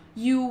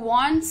 you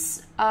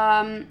want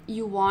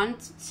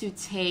to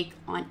take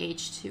on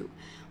h2,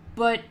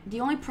 but the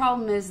only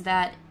problem is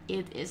that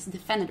it is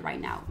defended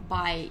right now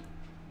by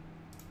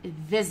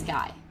this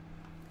guy.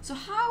 So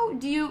how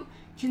do you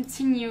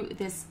continue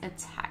this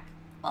attack?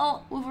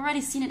 Well, we've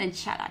already seen it in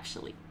chat,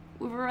 actually.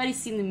 We've already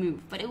seen the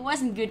move, but it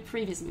wasn't good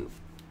previous move.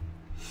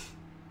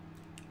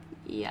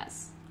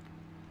 Yes.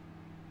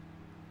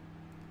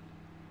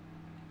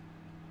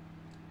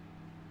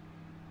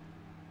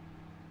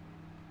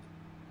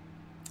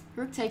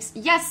 Rook takes,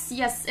 yes,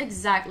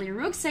 exactly.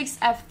 Rook takes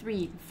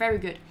f3, very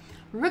good.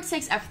 Rook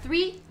takes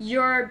f3,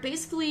 you're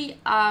basically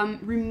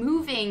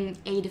removing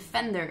a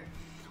defender.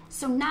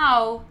 So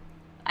now,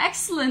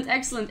 excellent,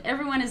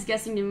 everyone is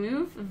guessing the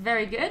move,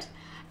 very good.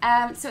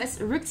 So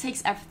it's rook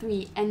takes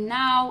f3, and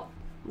now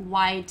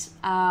white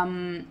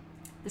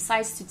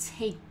decides to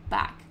take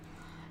back.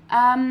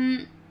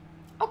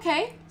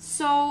 Okay,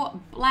 so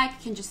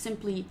black can just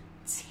simply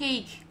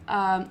take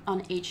on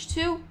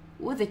h2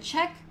 with a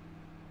check.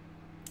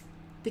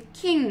 The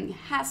king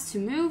has to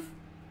move,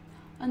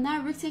 and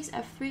now rook takes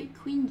f3,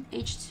 queen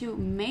h2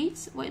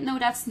 mate. Wait, no,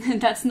 that's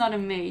not a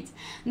mate.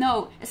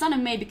 No, it's not a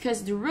mate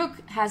because the rook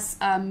has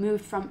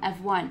moved from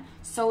f1,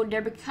 so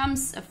there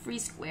becomes a free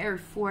square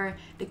for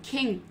the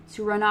king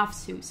to run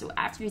off to. So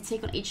after you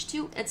take on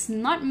h2, it's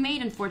not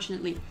mate,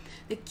 unfortunately.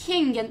 The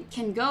king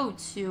can go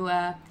to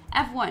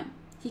f1.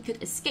 He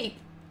could escape,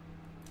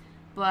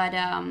 but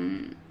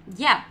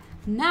yeah,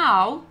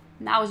 now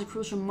is a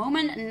crucial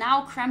moment.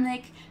 Now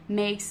Kramnik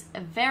makes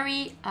a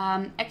very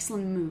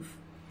excellent move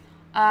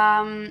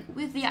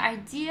with the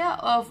idea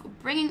of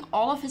bringing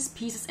all of his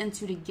pieces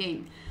into the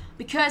game.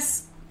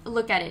 Because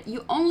look at it,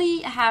 you only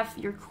have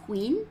your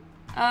queen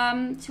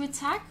to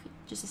attack,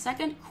 just a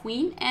second,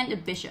 queen and a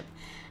bishop.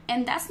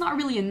 And that's not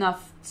really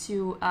enough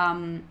to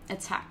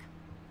attack.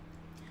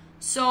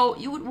 So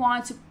you would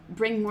want to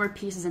bring more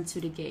pieces into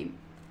the game.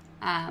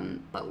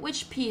 But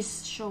which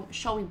piece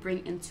shall we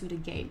bring into the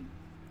game?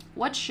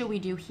 What should we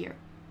do here?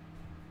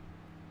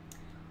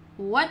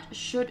 What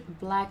should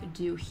black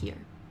do here?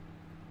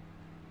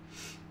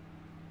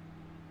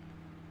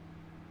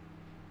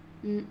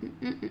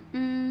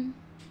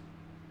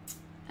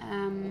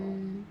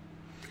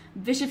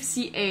 Bishop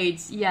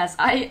c8. Yes,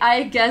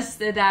 I guessed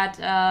that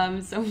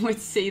someone would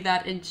say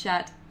that in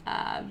chat.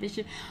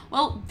 Bishop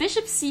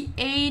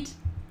c8.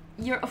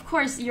 Of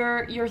course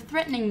you're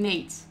threatening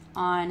mate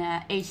on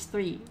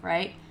h3,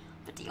 right?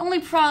 But The only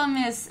problem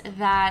is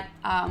that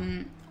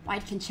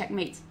white can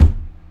checkmate.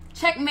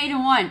 Checkmate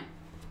in 1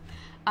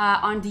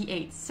 on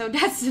d8. So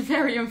that's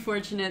very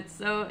unfortunate.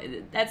 So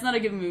that's not a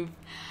good move.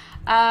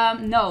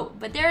 No,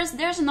 but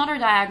there's another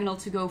diagonal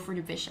to go for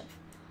the bishop.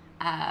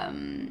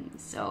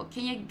 So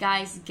can you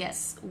guys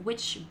guess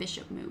which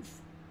bishop move?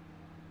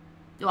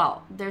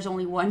 Well, there's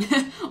only one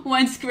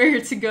one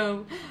square to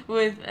go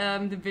with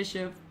the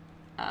bishop.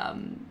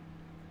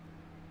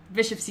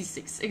 Bishop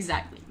c6,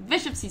 exactly.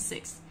 Bishop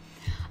c6.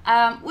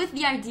 With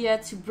the idea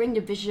to bring the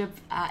bishop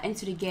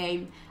into the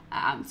game,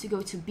 to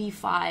go to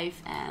b5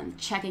 and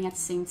checking at the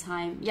same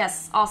time.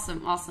 Yes,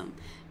 awesome, awesome.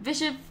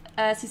 Bishop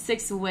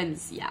c6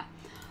 wins, yeah.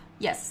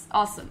 Yes,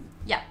 awesome.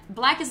 Yeah,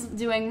 black is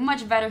doing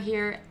much better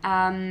here.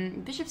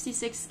 Bishop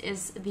c6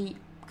 is the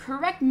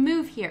correct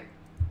move here.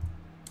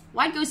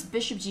 White goes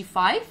bishop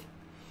g5.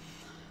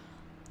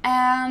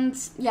 And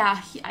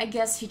yeah, I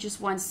guess he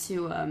just wants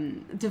to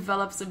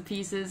develop some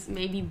pieces,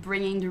 maybe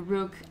bringing the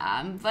rook.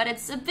 But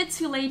it's a bit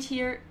too late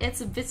here.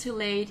 It's a bit too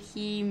late.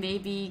 He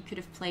maybe could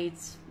have played...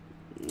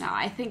 No,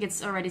 I think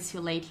it's already too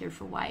late here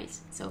for white.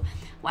 So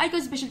white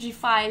goes bishop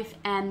g5,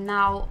 and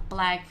now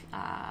black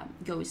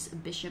goes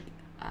bishop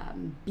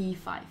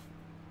b5.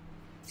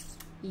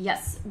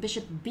 Yes,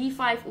 bishop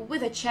b5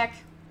 with a check.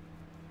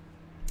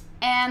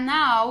 And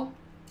now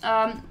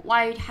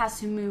white has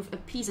to move a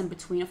piece in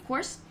between, of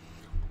course.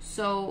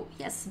 So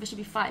yes, bishop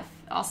b5,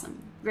 awesome,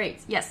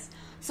 great, yes.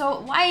 So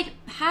white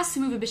has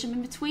to move a bishop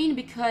in between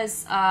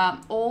because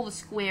all the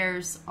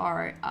squares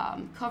are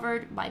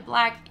covered by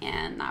black,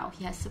 and now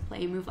he has to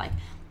play a move like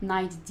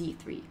knight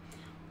d3.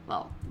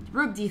 Well,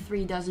 rook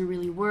d3 doesn't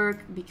really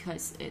work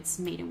because it's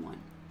mate in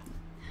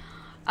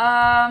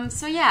 1.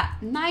 So yeah,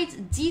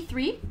 knight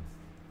d3.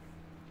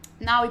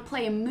 Now we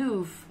play a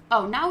move.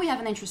 Oh, now we have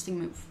an interesting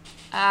move.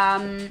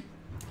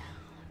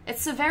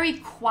 It's a very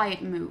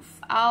quiet move.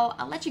 I'll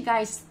let you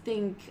guys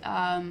think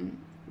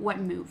what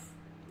move.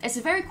 It's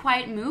a very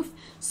quiet move,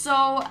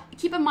 so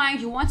keep in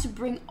mind you want to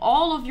bring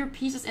all of your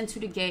pieces into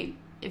the game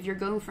if you're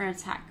going for an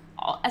attack.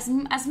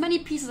 As many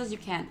pieces as you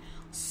can.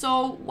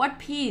 So what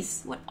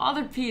piece, what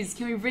other piece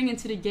can we bring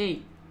into the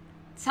game?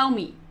 Tell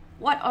me,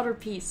 what other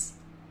piece?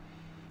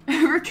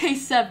 Rook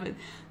a7.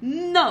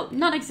 No,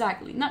 not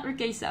exactly, not rook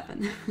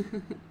a7.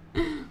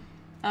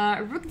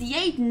 Rook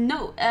d8,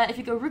 no. If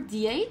you go rook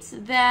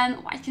d8,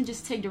 then white can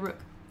just take the rook.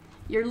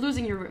 You're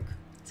losing your rook.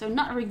 So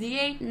not rook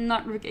d8,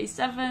 not rook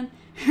a7,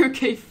 rook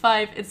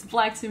a5, it's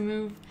black to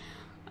move.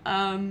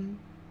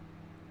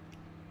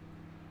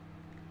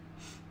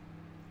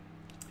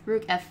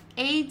 Rook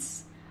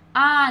f8.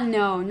 Ah,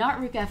 no,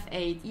 not rook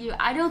f8.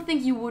 I don't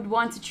think you would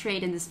want to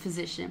trade in this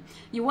position.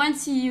 You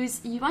want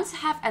to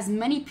have as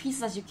many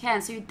pieces as you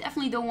can, so you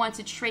definitely don't want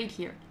to trade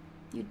here.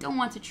 You don't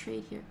want to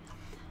trade here.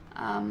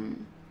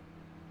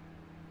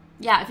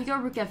 Yeah, if you go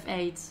rook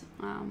f8,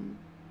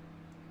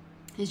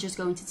 he's just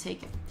going to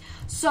take it.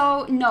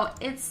 So no,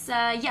 it's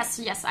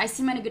yes, I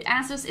see many good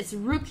answers. It's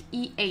rook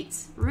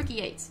e8, rook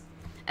e8,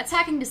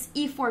 attacking this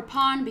e4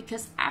 pawn,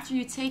 because after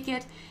you take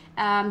it,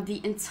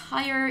 the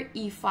entire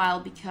e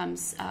file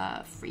becomes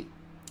free.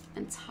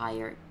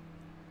 Entire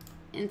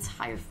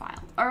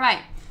file. All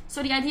right.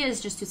 So the idea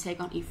is just to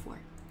take on e4.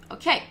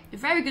 Okay, a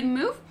very good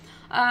move.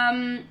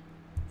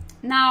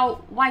 Now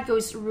white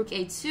goes rook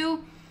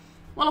a2.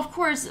 Well, of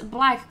course,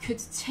 black could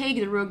take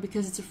the rook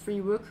because it's a free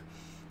rook.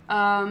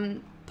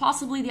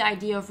 Possibly the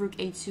idea of rook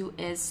a2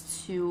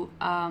 is to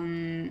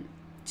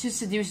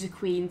seduce the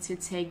queen, to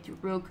take the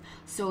rook,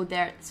 so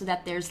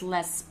that there's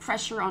less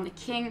pressure on the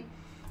king.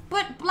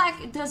 But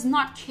black does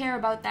not care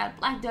about that.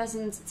 Black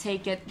doesn't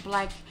take it.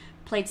 Black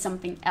played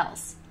something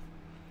else.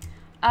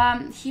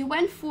 He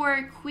went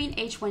for queen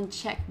h1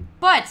 check,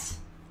 but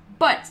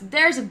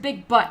there's a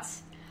big but.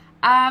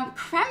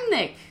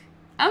 Kramnik,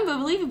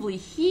 unbelievably,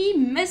 he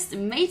missed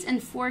mate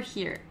and 4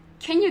 here.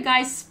 Can you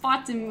guys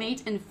spot the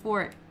mate and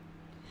 4?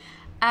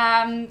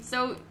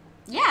 So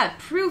yeah,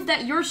 prove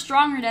that you're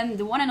stronger than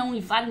the one and only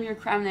Vladimir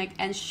Kramnik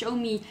and show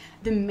me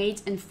the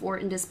mate and 4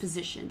 in this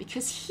position,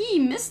 because he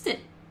missed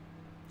it.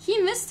 He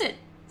missed it.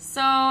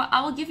 So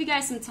I will give you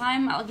guys some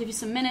time. I'll give you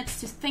some minutes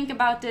to think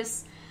about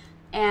this,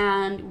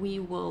 and we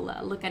will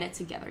look at it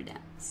together then.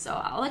 So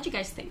I'll let you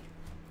guys think.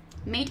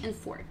 Mate and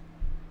 4.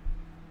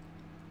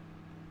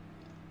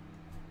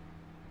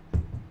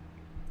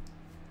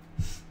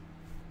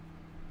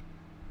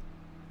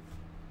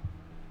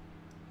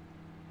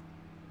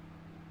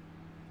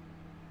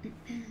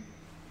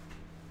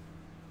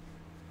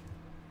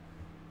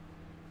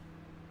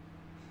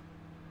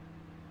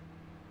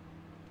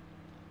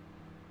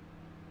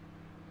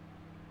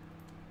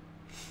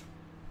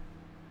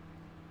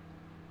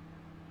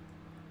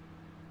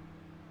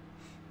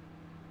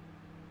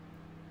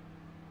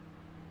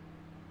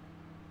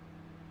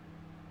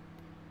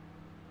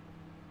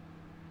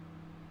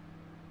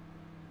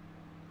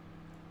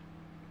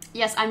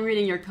 Yes, I'm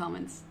reading your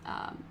comments.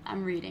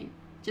 I'm reading.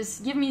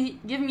 Just give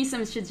me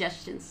some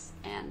suggestions,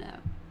 and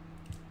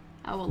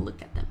I will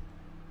look at them.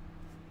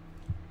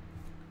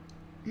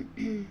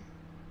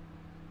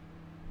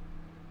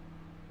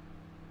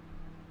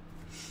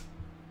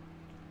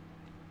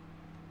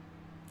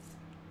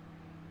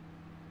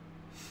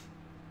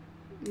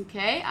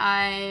 Okay,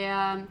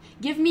 I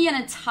give me an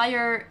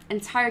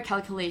entire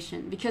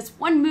calculation, because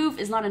one move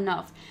is not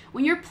enough.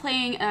 When you're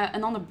playing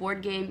another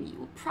board game,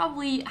 you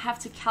probably have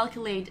to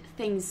calculate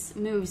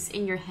moves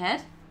in your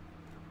head.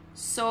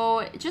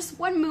 So just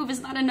one move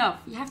is not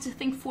enough. You have to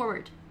think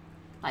forward.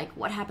 Like,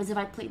 what happens if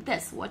I play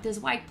this? What does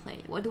white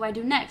play? What do I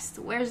do next?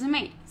 Where's the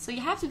mate? So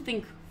you have to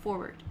think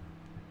forward.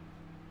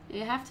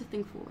 You have to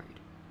think forward.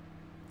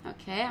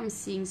 Okay, I'm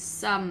seeing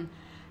some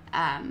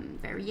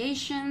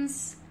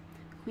variations.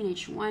 Queen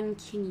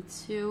h1, king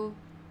e2.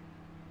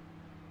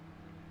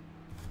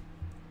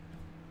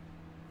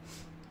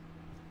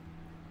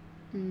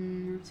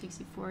 Rook takes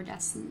e4.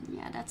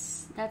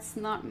 That's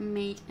not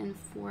mate in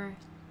 4.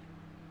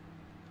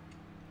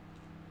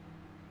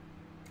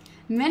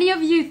 Many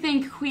of you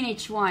think queen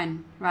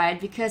h1, right?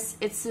 Because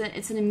it's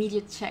an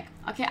immediate check.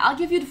 Okay, I'll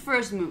give you the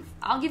first move.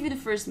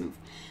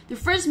 The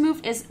first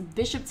move is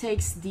bishop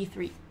takes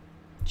d3.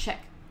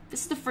 Check.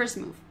 This is the first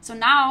move. So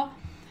now,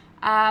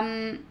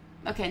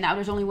 okay, now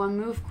there's only one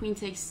move. Queen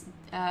takes,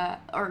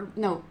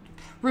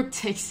 rook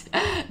takes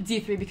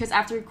d3, because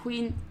after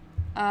queen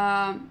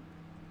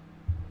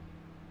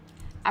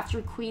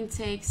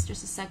takes,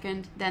 just a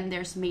second, then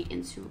there's mate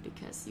in 2,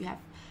 because you have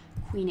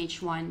queen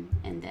h1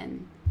 and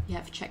then you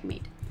have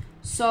checkmate.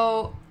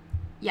 So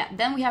yeah,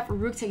 then we have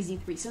rook takes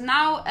d3. So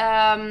now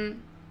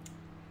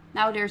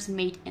now there's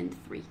mate in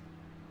 3.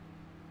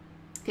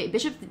 Okay,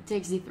 bishop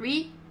takes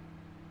d3.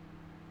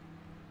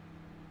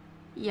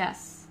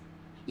 Yes,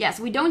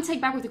 we don't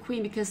take back with the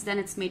queen because then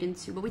it's mate in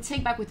 2, but we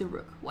take back with the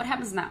rook. What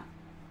happens now?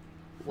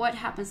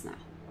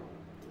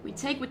 We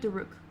take with the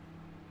rook.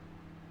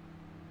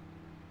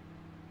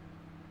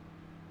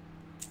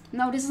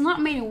 No, this is not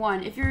mate in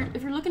 1. If you're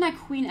looking at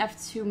queen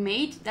f2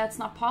 mate, that's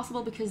not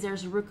possible because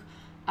there's rook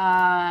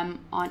on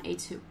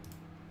a2.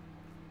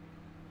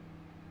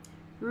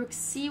 Rook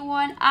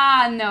c1.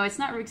 Ah, no, it's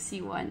not rook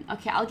c1.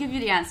 Okay, I'll give you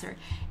the answer.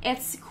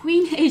 It's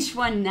queen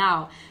h1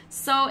 now.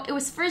 So it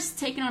was first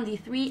taken on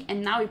d3,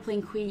 and now we're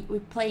playing queen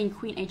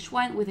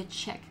h1 with a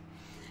check.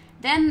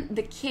 Then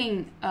the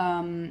king,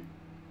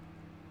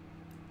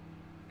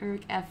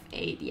 rook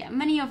f8. Yeah,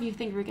 many of you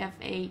think rook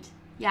f8.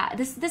 Yeah,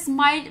 this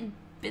might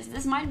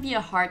be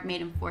a hard mate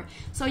in 4.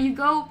 So you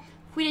go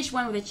queen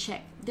h1 with a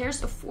check.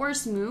 There's a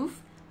forced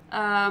move,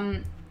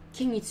 king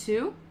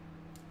e2.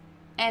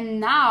 And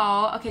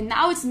now, okay,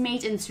 now it's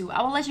mate in 2.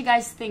 I will let you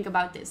guys think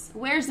about this.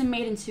 Where's the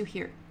mate in 2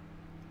 here?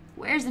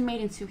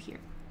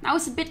 Now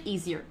it's a bit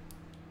easier.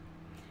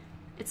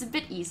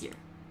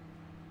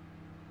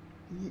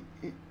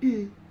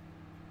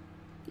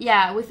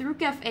 Yeah, with rook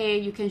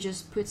f8, you can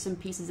just put some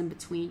pieces in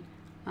between.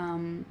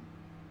 But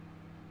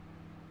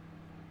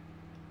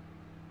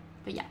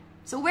yeah,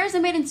 so where's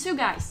the mate in 2,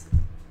 guys?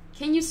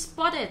 Can you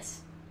spot it?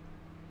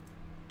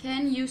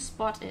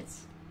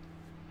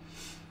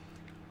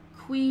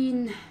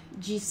 Queen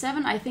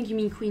g7, I think you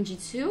mean queen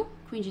g2.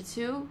 Queen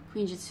g2.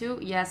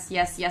 Yes.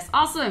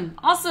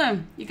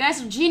 Awesome. You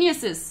guys are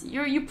geniuses.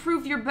 You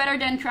prove you're better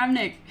than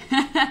Kramnik.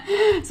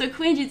 So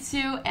queen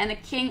g2, and the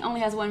king only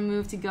has one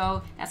move to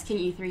go. That's king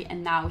e3,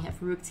 and now we have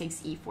rook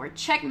takes e4.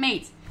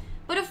 Checkmate.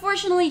 But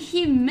unfortunately,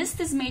 he missed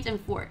his mate in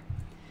 4.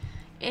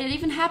 It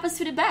even happens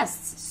to the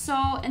best.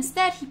 So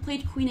instead, he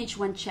played queen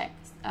h1 check.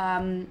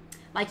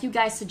 Like you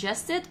guys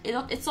suggested,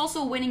 it's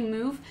also a winning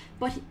move,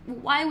 but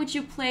why would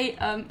you play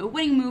a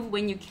winning move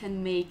when you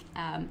can make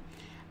a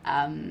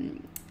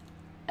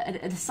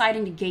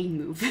deciding the game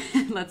move,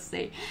 let's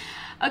say.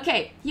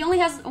 Okay, he only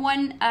has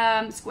one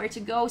square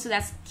to go, so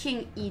that's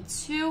king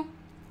e2,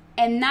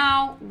 and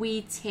now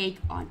we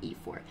take on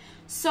e4.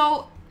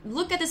 So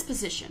look at this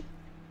position.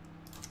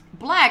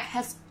 Black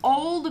has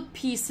all the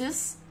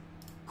pieces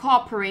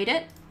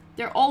cooperated.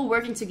 They're all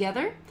working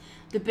together.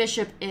 The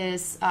bishop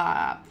is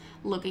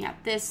looking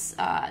at this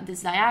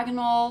this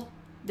diagonal.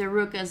 The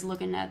rook is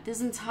looking at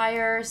this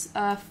entire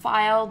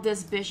file.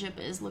 This bishop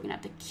is looking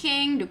at the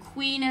king. The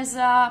queen is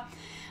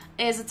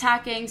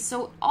attacking.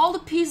 So all the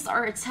pieces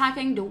are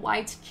attacking the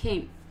white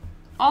king.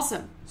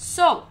 Awesome.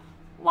 So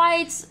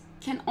white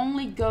can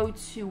only go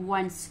to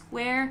one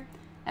square.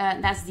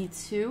 That's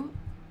d2.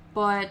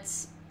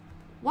 But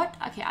what?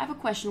 Okay, I have a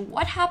question.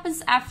 What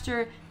happens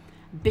after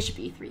bishop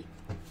e3?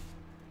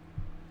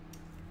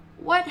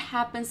 What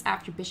happens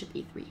after bishop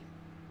e3?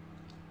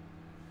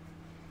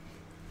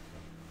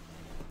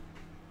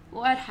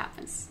 What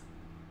happens?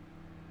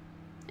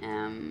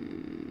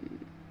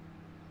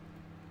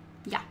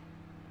 Yeah.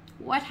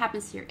 What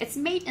happens here? It's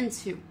mate in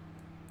 2.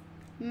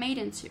 Mate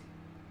in 2.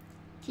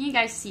 Can you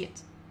guys see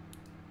it?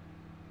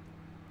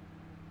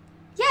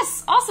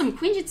 Yes, awesome.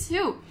 Queen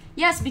g2.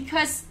 Yes,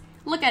 because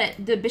look at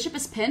it. The bishop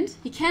is pinned.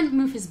 He can't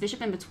move his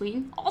bishop in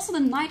between. Also, the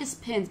knight is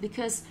pinned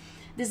because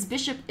this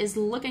bishop is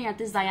looking at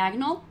this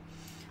diagonal.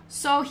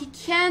 So he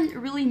can't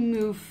really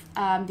move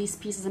these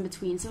pieces in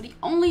between. So the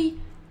only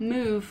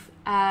move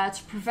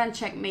to prevent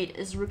checkmate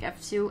is rook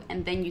f2,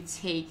 and then you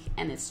take,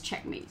 and it's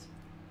checkmate.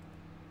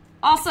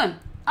 Awesome.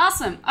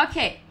 Awesome.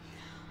 Okay.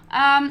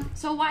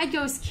 So white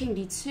goes king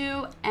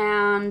d2,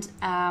 and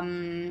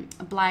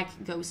black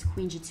goes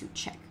queen g2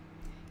 check.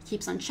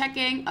 keeps on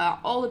checking.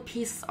 All the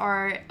pieces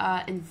are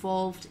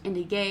involved in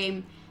the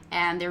game,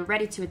 and they're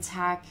ready to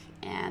attack.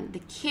 And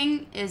the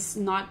king is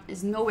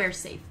nowhere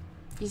safe.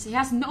 He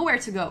has nowhere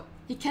to go.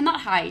 He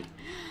cannot hide.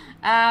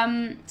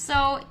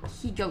 So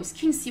he goes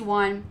king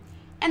c1,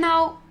 and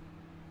now,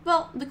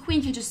 well, the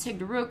queen can just take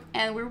the rook,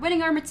 and we're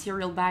winning our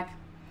material back.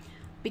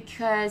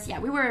 Because, yeah,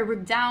 we were a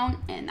rook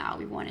down, and now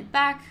we want it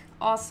back.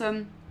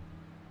 Awesome.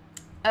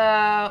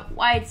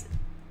 White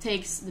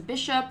takes the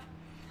bishop,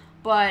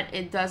 but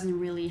it doesn't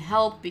really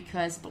help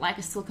because black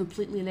is still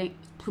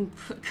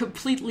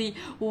completely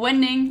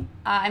winning,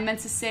 I meant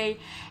to say.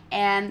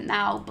 And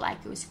now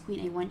black goes queen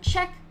a1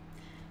 check.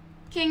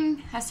 King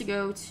has to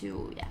go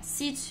to, yeah,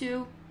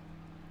 c2.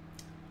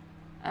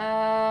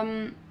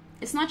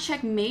 It's not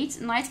checkmate.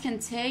 Knight can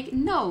take.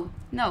 No,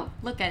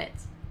 look at it.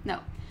 No.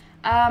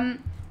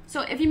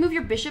 So if you move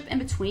your bishop in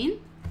between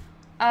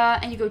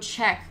and you go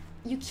check,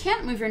 you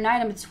can't move your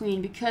knight in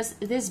between because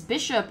this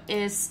bishop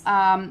is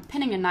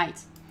pinning a knight.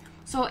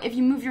 So if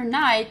you move your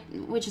knight,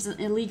 which is an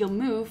illegal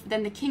move,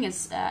 then the king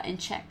is in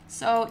check.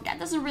 So that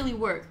doesn't really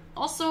work.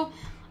 Also,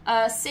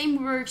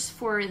 same works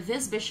for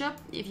this bishop.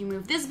 If you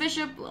move this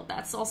bishop, well,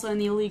 that's also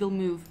an illegal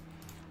move.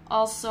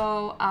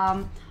 Also,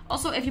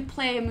 if you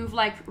play a move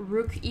like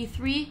rook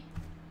e3,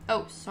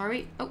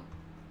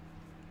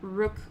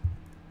 rook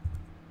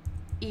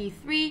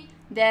e3,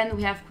 then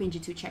we have queen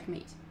g2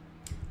 checkmate.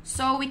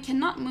 So we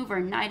cannot move our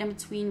knight in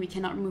between, we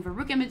cannot move a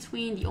rook in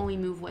between, the only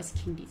move was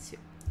king d2.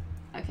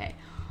 Okay,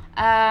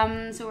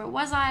 so where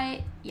was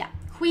I? Yeah,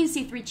 queen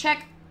c3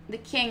 check. The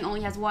king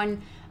only has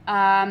one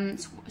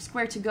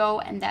square to go,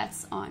 and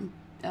that's on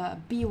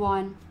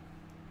b1.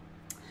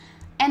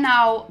 And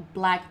now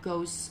black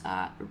goes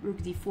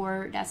rook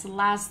d4. That's the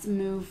last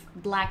move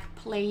black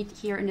played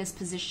here in this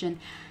position.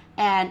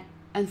 And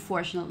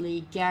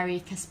unfortunately, Garry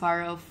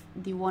Kasparov,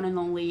 the one and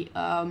only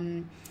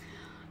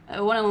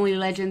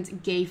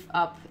legend, gave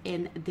up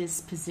in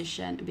this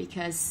position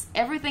because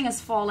everything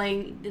is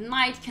falling. The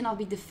knight cannot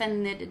be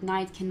defended. The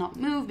knight cannot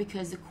move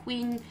because the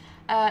queen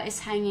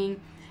is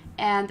hanging,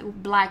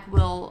 and black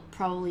will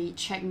probably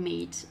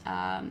checkmate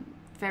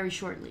very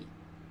shortly.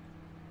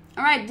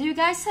 All right, do you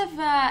guys have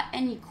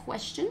any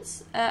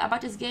questions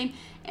about this game?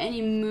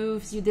 Any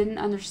moves you didn't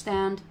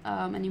understand?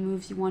 Any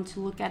moves you want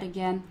to look at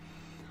again?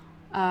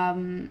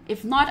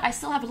 If not, I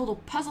still have a little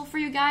puzzle for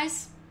you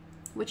guys,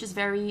 which is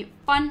very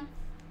fun.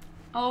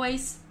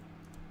 Always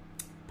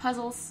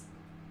puzzles.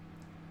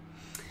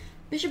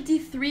 Bishop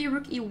d3,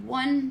 rook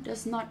e1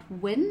 does not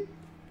win.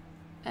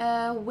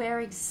 Where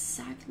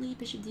exactly?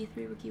 Bishop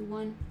d3, rook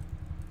e1.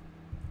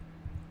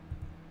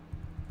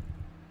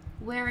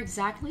 Where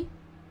exactly?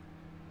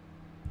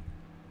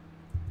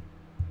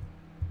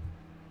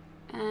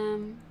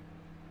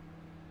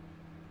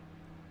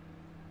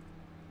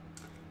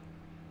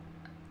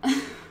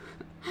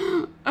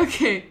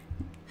 Okay.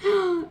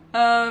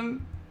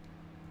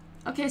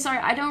 Okay, sorry,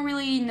 I don't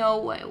really know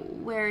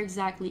where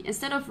exactly.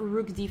 Instead of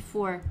rook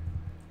d4,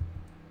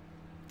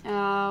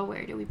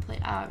 where do we play?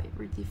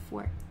 Rook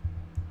d4.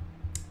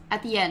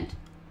 At the end.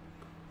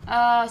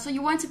 So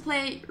you want to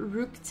play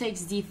rook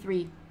takes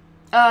d3.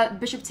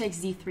 Bishop takes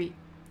d3.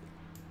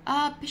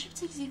 Bishop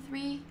takes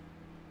d3.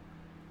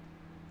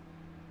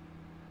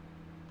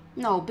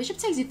 No, bishop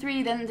takes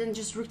d3, then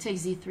just rook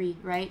takes d3,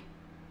 right?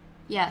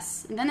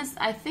 Yes, and then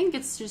I think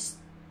it's just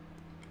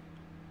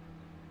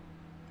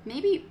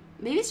maybe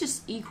it's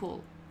just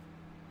equal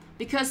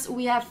because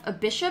we have a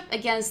bishop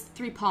against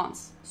 3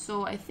 pawns,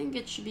 so I think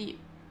it should be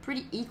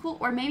pretty equal.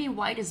 Or maybe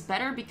white is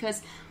better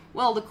because,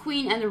 well, the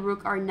queen and the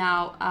rook are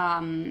now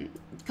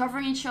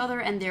covering each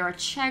other and there are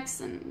checks,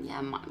 and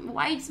yeah,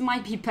 white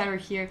might be better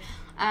here.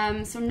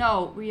 So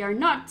no, we are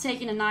not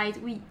taking a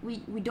knight. We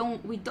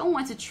don't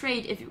want to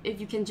trade if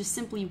you can just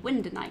simply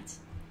win the knight.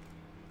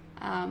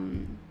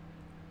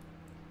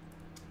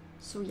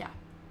 So yeah.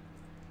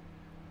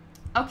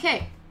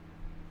 Okay.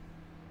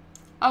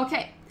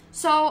 Okay.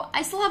 So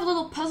I still have a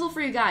little puzzle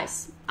for you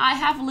guys. I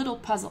have a little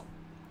puzzle.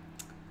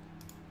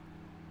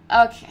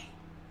 Okay.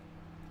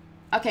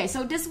 Okay,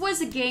 so this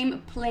was a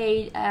game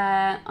played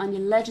on the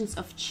Legends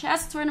of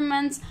Chess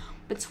tournament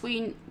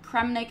between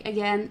Kramnik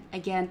again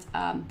against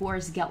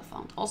Boris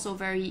Gelfand, also a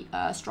very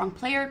strong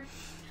player.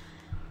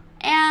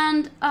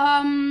 And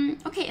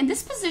okay, in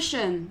this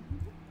position,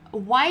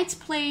 white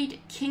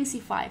played king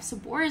c5, so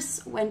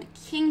Boris went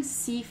king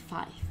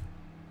c5.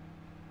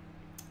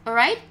 All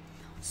right,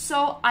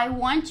 so I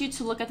want you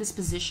to look at this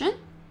position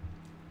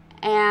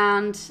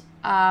and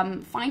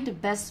find the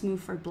best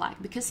move for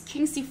black, because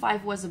king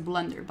c5 was a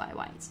blunder by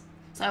white.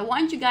 So I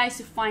want you guys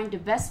to find the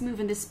best move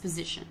in this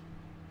position.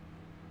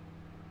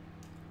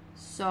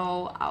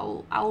 So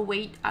I'll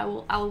wait. I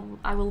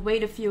will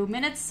wait a few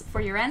minutes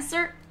for your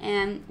answer,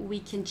 and we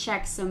can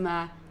check some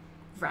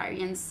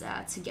variants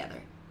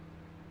together.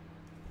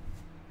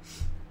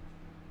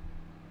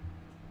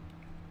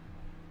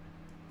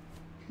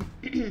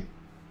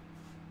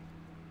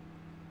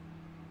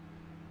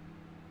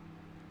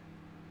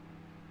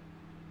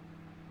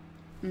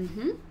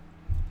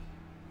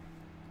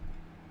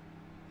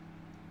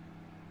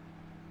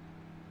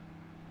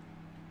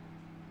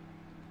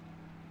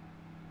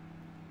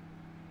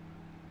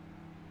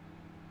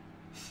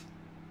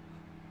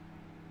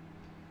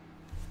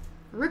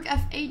 rook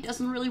f8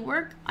 doesn't really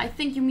work. I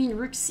think you mean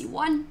rook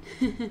c1.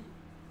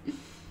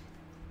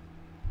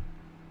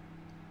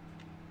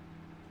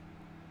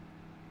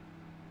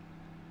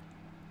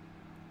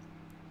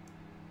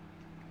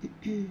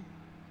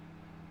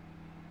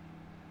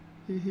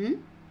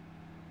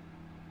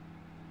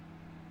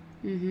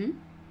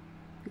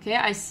 Okay,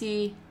 I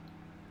see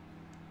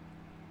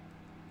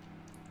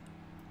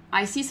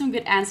some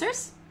good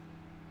answers.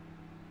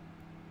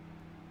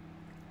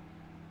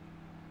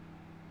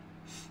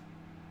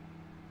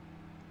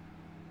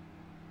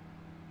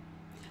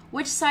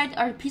 Which side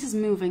are the pieces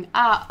moving?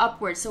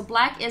 Upwards. So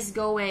black is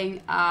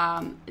going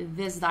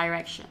this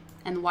direction,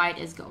 and white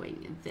is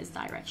going in this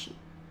direction.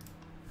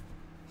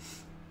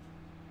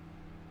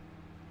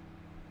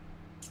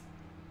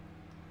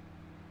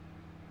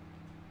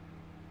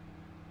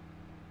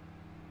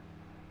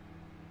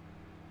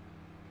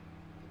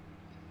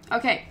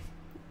 Okay.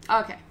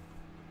 Okay.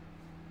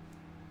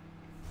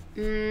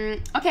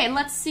 Okay,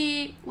 let's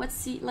see what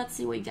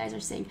you guys are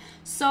saying.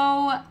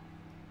 So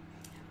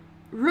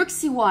rook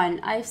c1.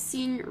 I've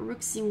seen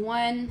rook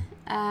c1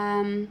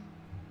 a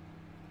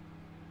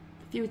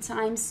few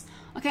times.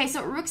 Okay,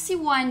 so rook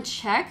c1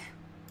 check.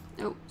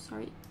 Oh,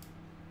 sorry.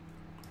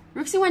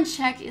 Rook c1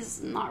 check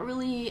is not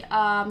really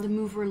the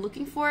move we're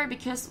looking for,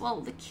 because, well,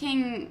 the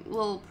king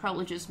will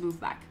probably just move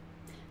back.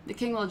 The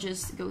king will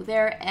just go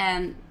there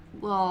and,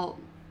 well,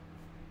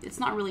 it's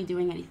not really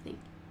doing anything.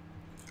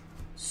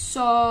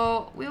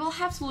 So we will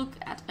have to look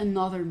at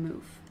another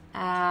move.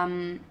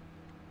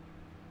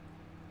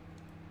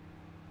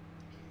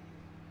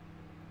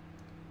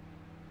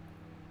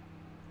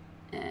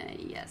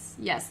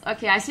 Yes.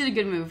 Okay, I see the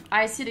good move.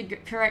 I see the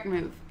correct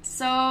move.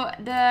 So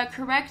the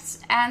correct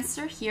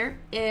answer here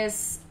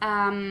is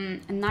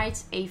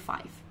knight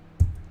a5.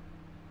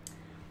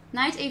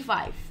 Knight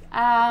a5.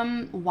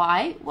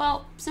 Why?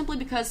 Well, simply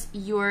because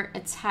you're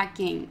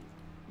attacking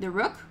the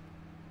rook.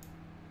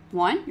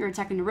 One, you're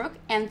attacking the rook,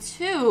 and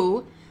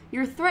two,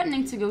 you're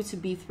threatening to go to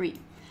b3.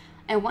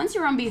 And once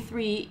you're on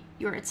b3,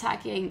 you're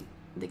attacking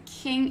the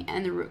king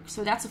and the rook.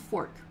 So that's a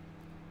fork.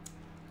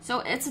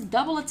 So it's a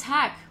double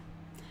attack.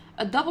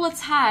 A double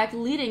attack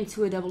leading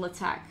to a double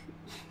attack,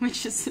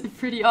 which is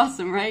pretty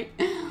awesome, right?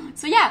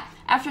 So yeah,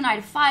 after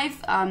knight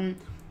f5,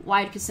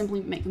 white could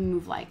simply make a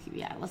move like,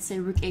 yeah, let's say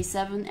rook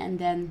a7, and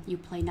then you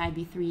play knight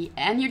b3,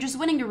 and you're just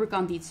winning the rook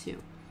on d2.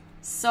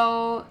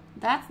 So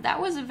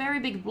that was a very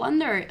big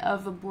blunder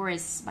of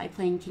Boris by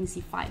playing king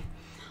c5.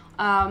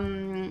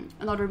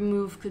 Another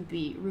move could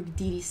be rook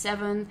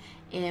dd7.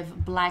 If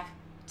black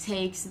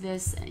takes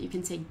this, you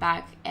can take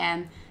back,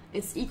 and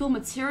it's equal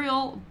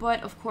material,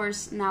 but of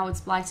course now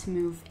it's black to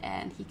move,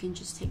 and he can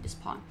just take this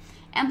pawn.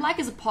 And black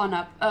is a pawn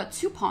up,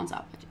 2 pawns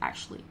up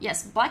actually.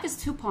 Yes, black is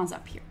 2 pawns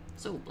up here.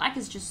 So black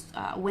is just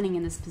winning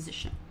in this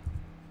position.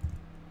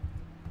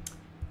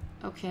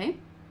 Okay.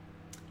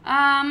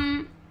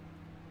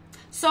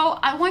 So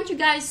I want you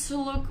guys to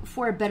look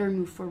for a better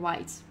move for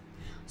white.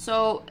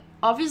 So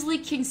obviously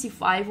king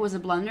c5 was a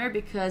blunder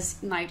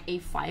because knight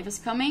a5 is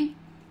coming,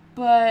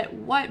 but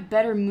what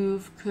better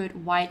move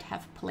could white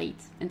have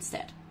played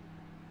instead?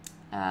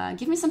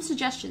 Give me some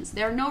suggestions.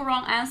 There are no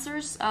wrong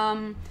answers.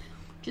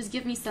 Just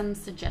give me some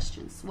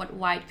suggestions what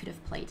white could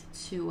have played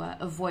to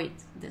avoid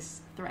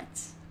this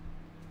threat.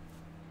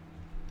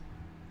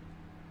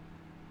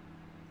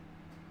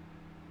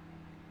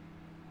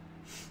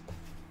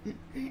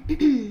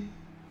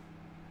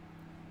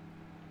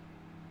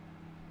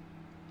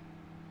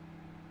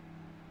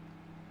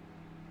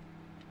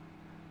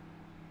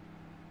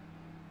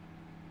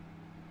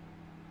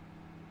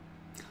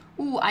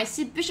 Ooh, I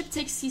see bishop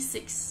takes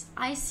c6.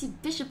 I see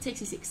bishop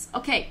takes c6.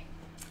 Okay.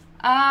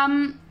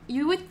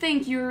 You would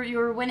think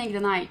you're winning the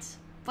knight,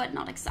 but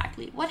not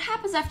exactly. What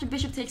happens after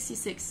bishop takes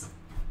c6?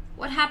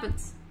 What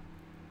happens?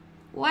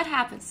 What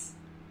happens?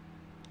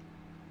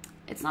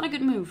 It's not a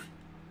good move.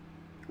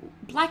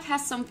 Black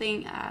has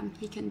something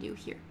he can do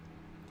here.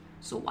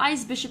 So why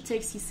is bishop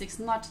takes c6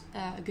 not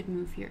a good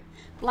move here?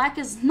 Black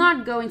is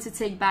not going to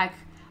take back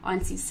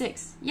on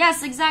c6.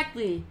 Yes,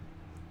 exactly.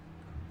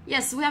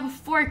 Yes, we have a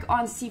fork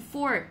on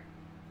c4.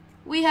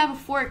 We have a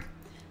fork.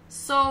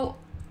 So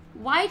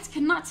white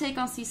cannot take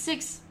on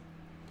c6.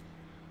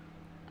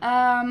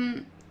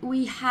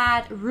 We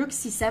had rook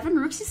c7.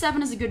 Rook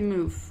c7 is a good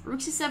move.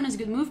 Rook c7 is a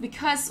good move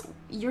because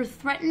you're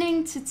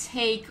threatening to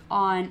take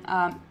on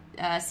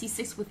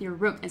c6 with your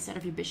rook instead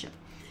of your bishop.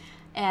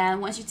 And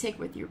once you take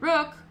with your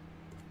rook,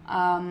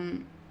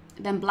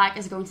 then black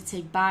is going to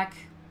take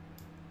back,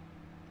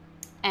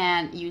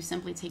 and you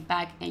simply take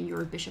back and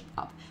your bishop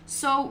up.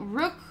 So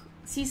rook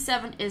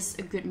c7 is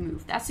a good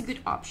move. That's a good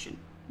option.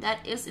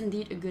 That is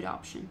indeed a good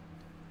option.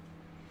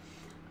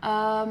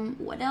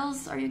 What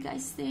else are you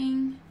guys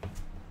saying?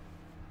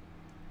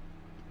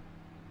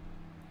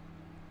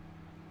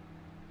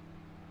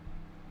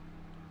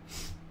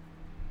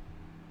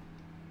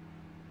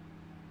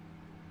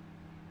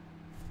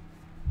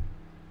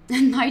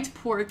 Night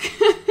pork.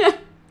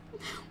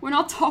 We're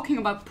not talking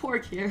about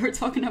pork here. We're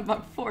talking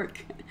about fork.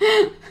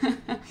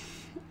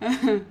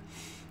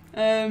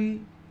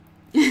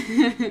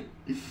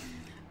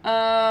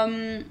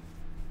 Rook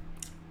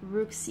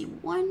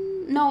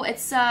c1. No,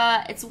 it's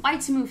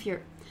white to move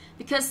here,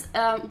 because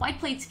white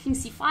played king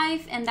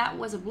c5, and that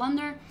was a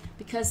blunder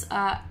because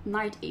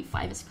knight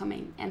a5 is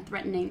coming and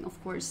threatening, of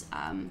course,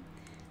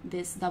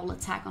 this double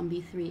attack on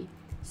b3.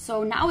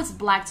 So now it's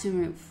black to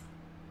move.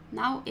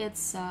 Now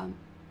it's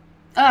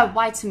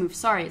white to move.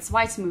 Sorry, it's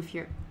white to move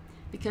here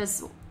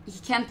because he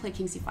can't play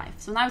king c5.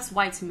 So now it's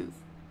white to move.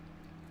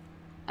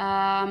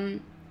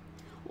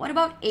 What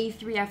about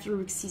a3 after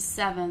rook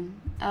c7?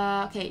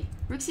 Okay,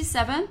 rook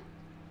c7.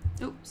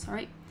 Oh,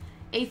 sorry.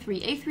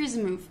 a3. a3 is a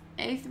move.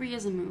 a3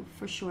 is a move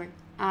for sure.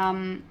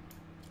 So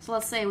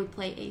let's say we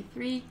play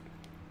a3.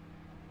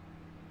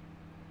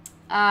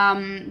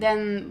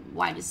 Then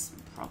white is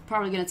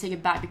probably going to take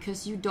it back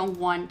because you don't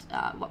want,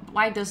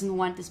 white doesn't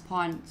want this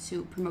pawn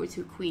to promote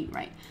to a queen,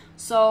 right?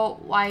 So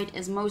white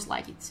is most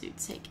likely to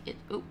take it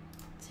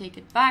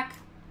back.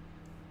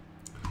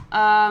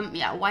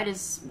 Yeah, white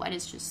is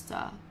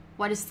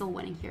still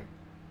winning here.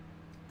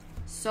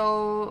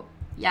 So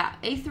yeah,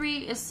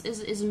 a3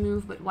 is a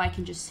move, but white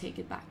can just take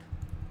it back.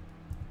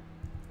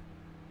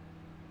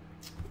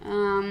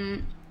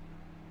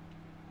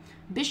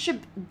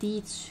 Bishop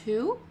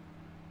d2.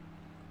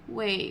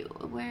 Wait,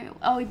 where?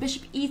 Oh,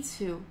 bishop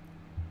e2.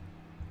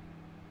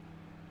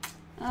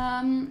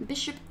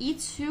 Bishop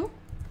e2.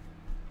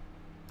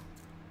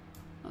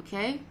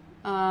 Okay.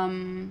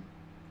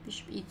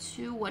 Bishop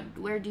e2.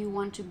 Where do you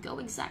want to go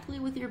exactly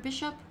with your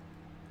bishop?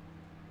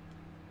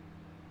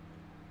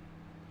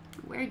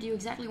 Where do you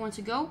exactly want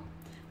to go?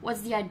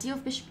 What's the idea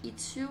of bishop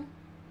e2?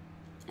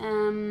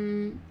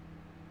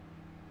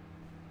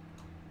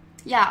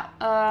 Yeah.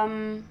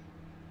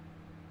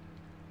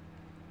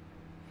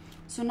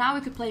 So now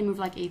we could play a move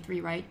like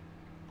a3, right?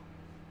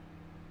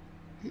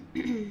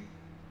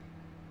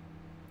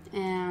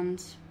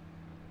 And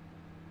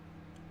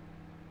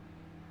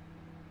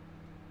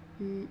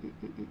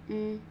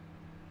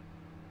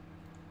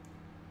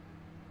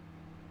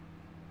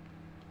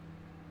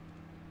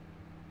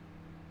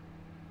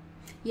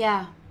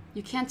yeah,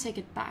 you can't take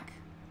it back.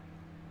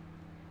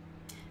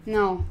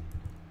 No,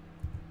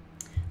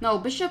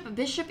 bishop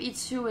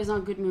e2 is not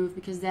a good move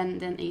because then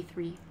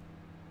a3.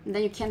 And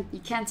then you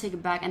can't take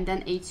it back, and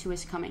then a2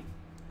 is coming.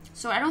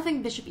 So I don't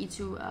think bishop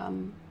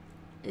e2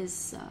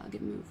 is a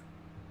good move.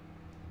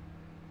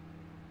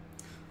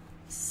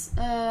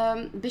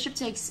 Bishop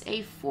takes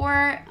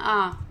a4.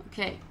 Ah,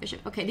 okay,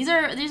 bishop. Okay, these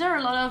are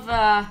a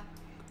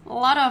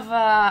lot of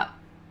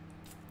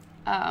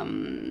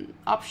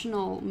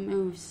optional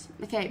moves.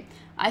 Okay,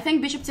 I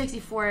think bishop takes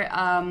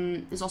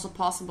e4 is also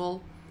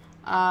possible.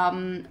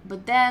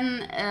 But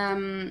then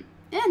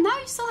yeah, now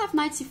you still have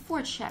knight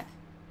c4 check.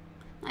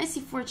 Knight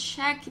c4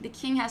 check, the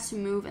king has to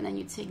move and then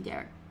you take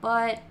there.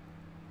 But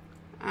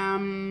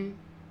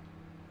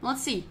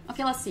let's see.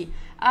 Okay, let's see.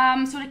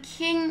 So the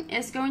king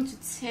is going to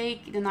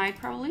take the knight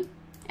probably,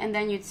 and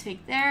then you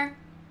take there,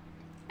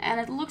 and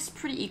it looks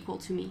pretty equal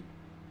to me.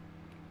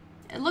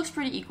 It looks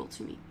pretty equal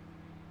to me.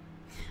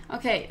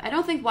 Okay, I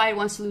don't think white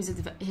wants to lose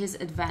his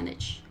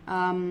advantage.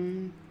 I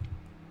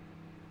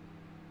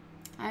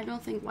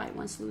don't think white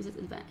wants to lose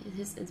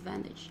his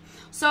advantage.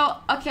 So,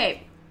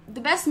 okay, the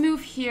best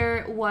move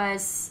here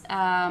was,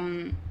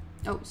 oh,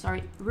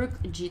 sorry, rook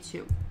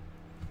g2.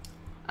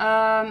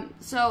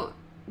 So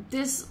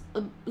this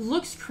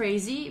looks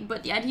crazy,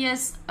 but the idea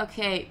is,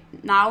 okay,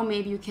 now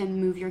maybe you can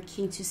move your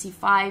king to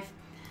c5,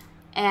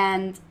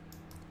 and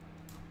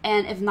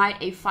if knight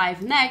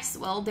a5 next,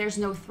 well, there's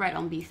no threat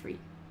on b3.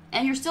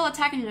 And you're still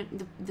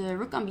attacking the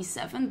rook on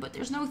b7, but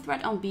there's no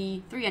threat on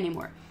b3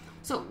 anymore.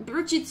 So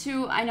rook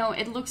g2, I know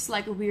it looks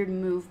like a weird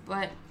move,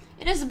 but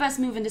it is the best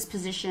move in this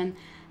position.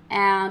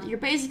 And you're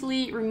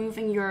basically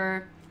removing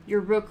your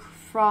rook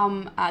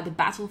from the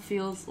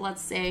battlefield,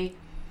 let's say.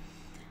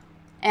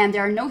 And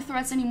there are no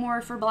threats anymore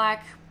for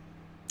black.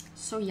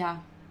 So yeah.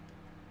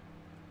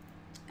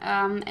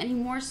 Any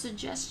more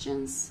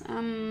suggestions?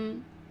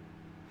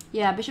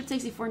 Yeah, bishop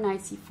takes e4,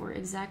 knight c4,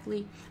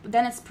 exactly. But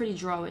then it's pretty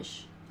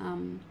drawish,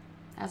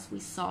 as we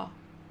saw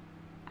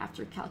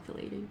after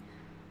calculating.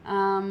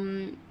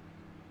 Knight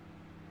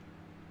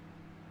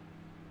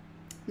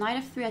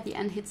f3 at the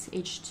end hits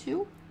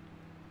h2.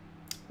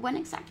 When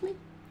exactly?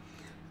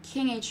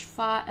 King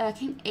h5,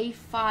 king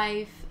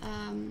a5,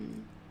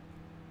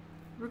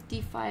 rook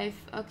d5.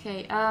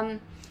 Okay. I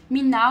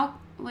mean now.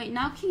 Wait,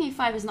 now king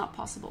a5 is not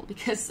possible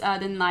because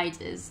the knight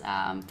is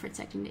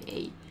protecting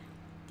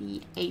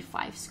the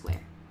a5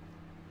 square.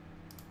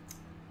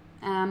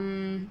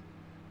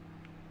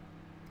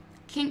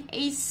 King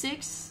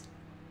a6.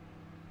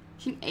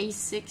 King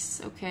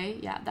a6. Okay,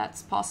 yeah,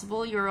 that's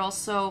possible. You're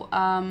also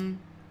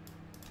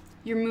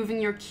you're moving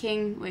your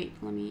king. Wait,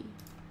 let me.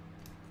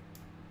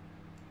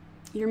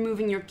 You're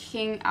moving your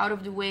king out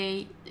of the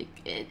way.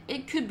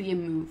 It could be a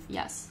move.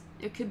 Yes,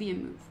 it could be a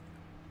move.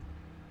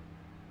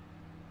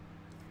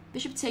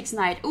 Bishop takes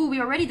knight. Oh, we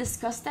already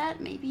discussed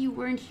that. Maybe you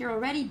weren't here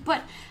already.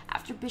 But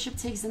after bishop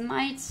takes the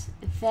knight,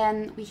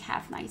 then we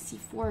have knight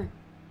c4.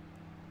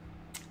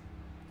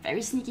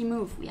 Very sneaky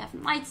move. We have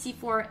knight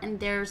c4, and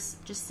there's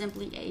just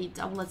simply a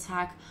double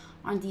attack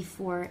on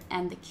d4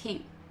 and the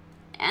king.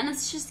 And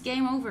it's just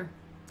game over.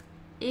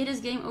 It is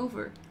game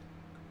over.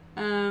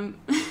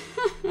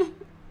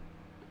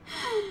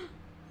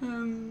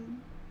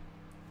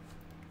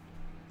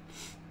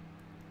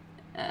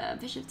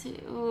 Bishop to,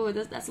 oh,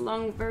 that's a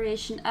long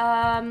variation.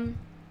 I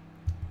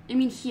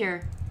mean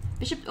here,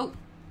 bishop, oh,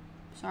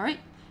 sorry.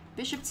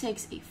 Bishop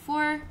takes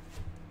e4,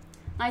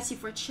 knight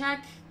c4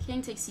 check,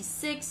 king takes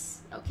c6,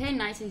 okay,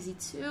 knight takes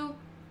e2,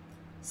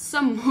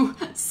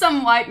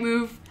 some white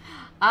move.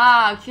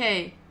 Ah,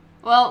 okay.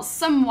 Well,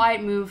 some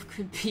white move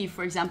could be,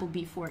 for example,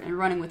 b4 and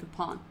running with a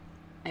pawn,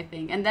 I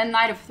think. And then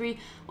knight f3.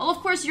 Well, of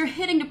course, you're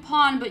hitting the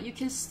pawn, but you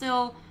can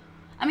still...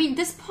 I mean,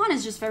 this pawn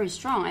is just very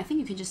strong. I think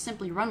you can just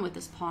simply run with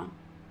this pawn.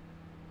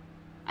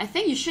 I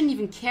think you shouldn't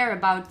even care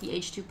about the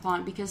h2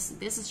 pawn, because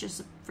this is just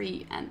a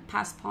free and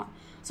passed pawn.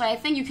 So I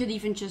think you could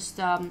even just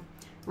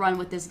run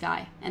with this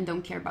guy and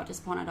don't care about this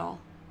pawn at all.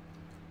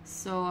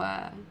 So,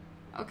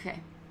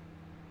 okay.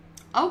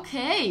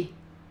 Okay,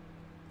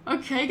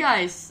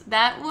 guys,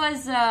 that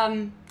was,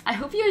 I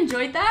hope you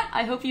enjoyed that.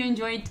 I hope you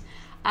enjoyed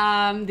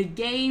the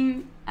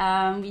game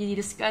we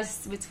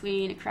discussed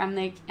between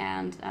Kramnik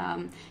and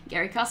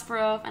Garry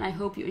Kasparov, and I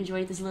hope you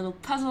enjoyed this little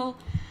puzzle.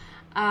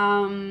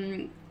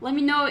 Let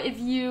me know if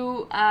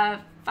you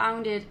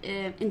found it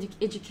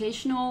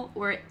educational,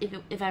 or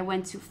if I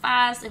went too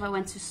fast, if I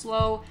went too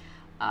slow.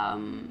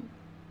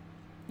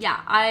 Yeah,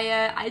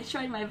 I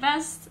tried my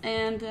best,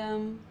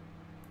 and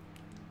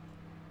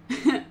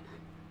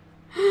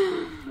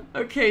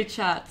okay,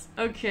 chat.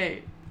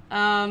 Okay,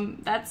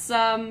 that's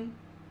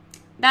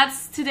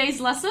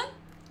today's lesson.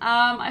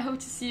 I hope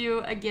to see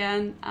you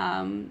again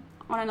on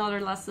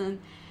another lesson,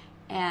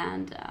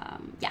 and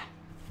yeah.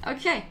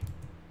 Okay.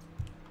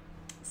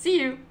 See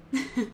you.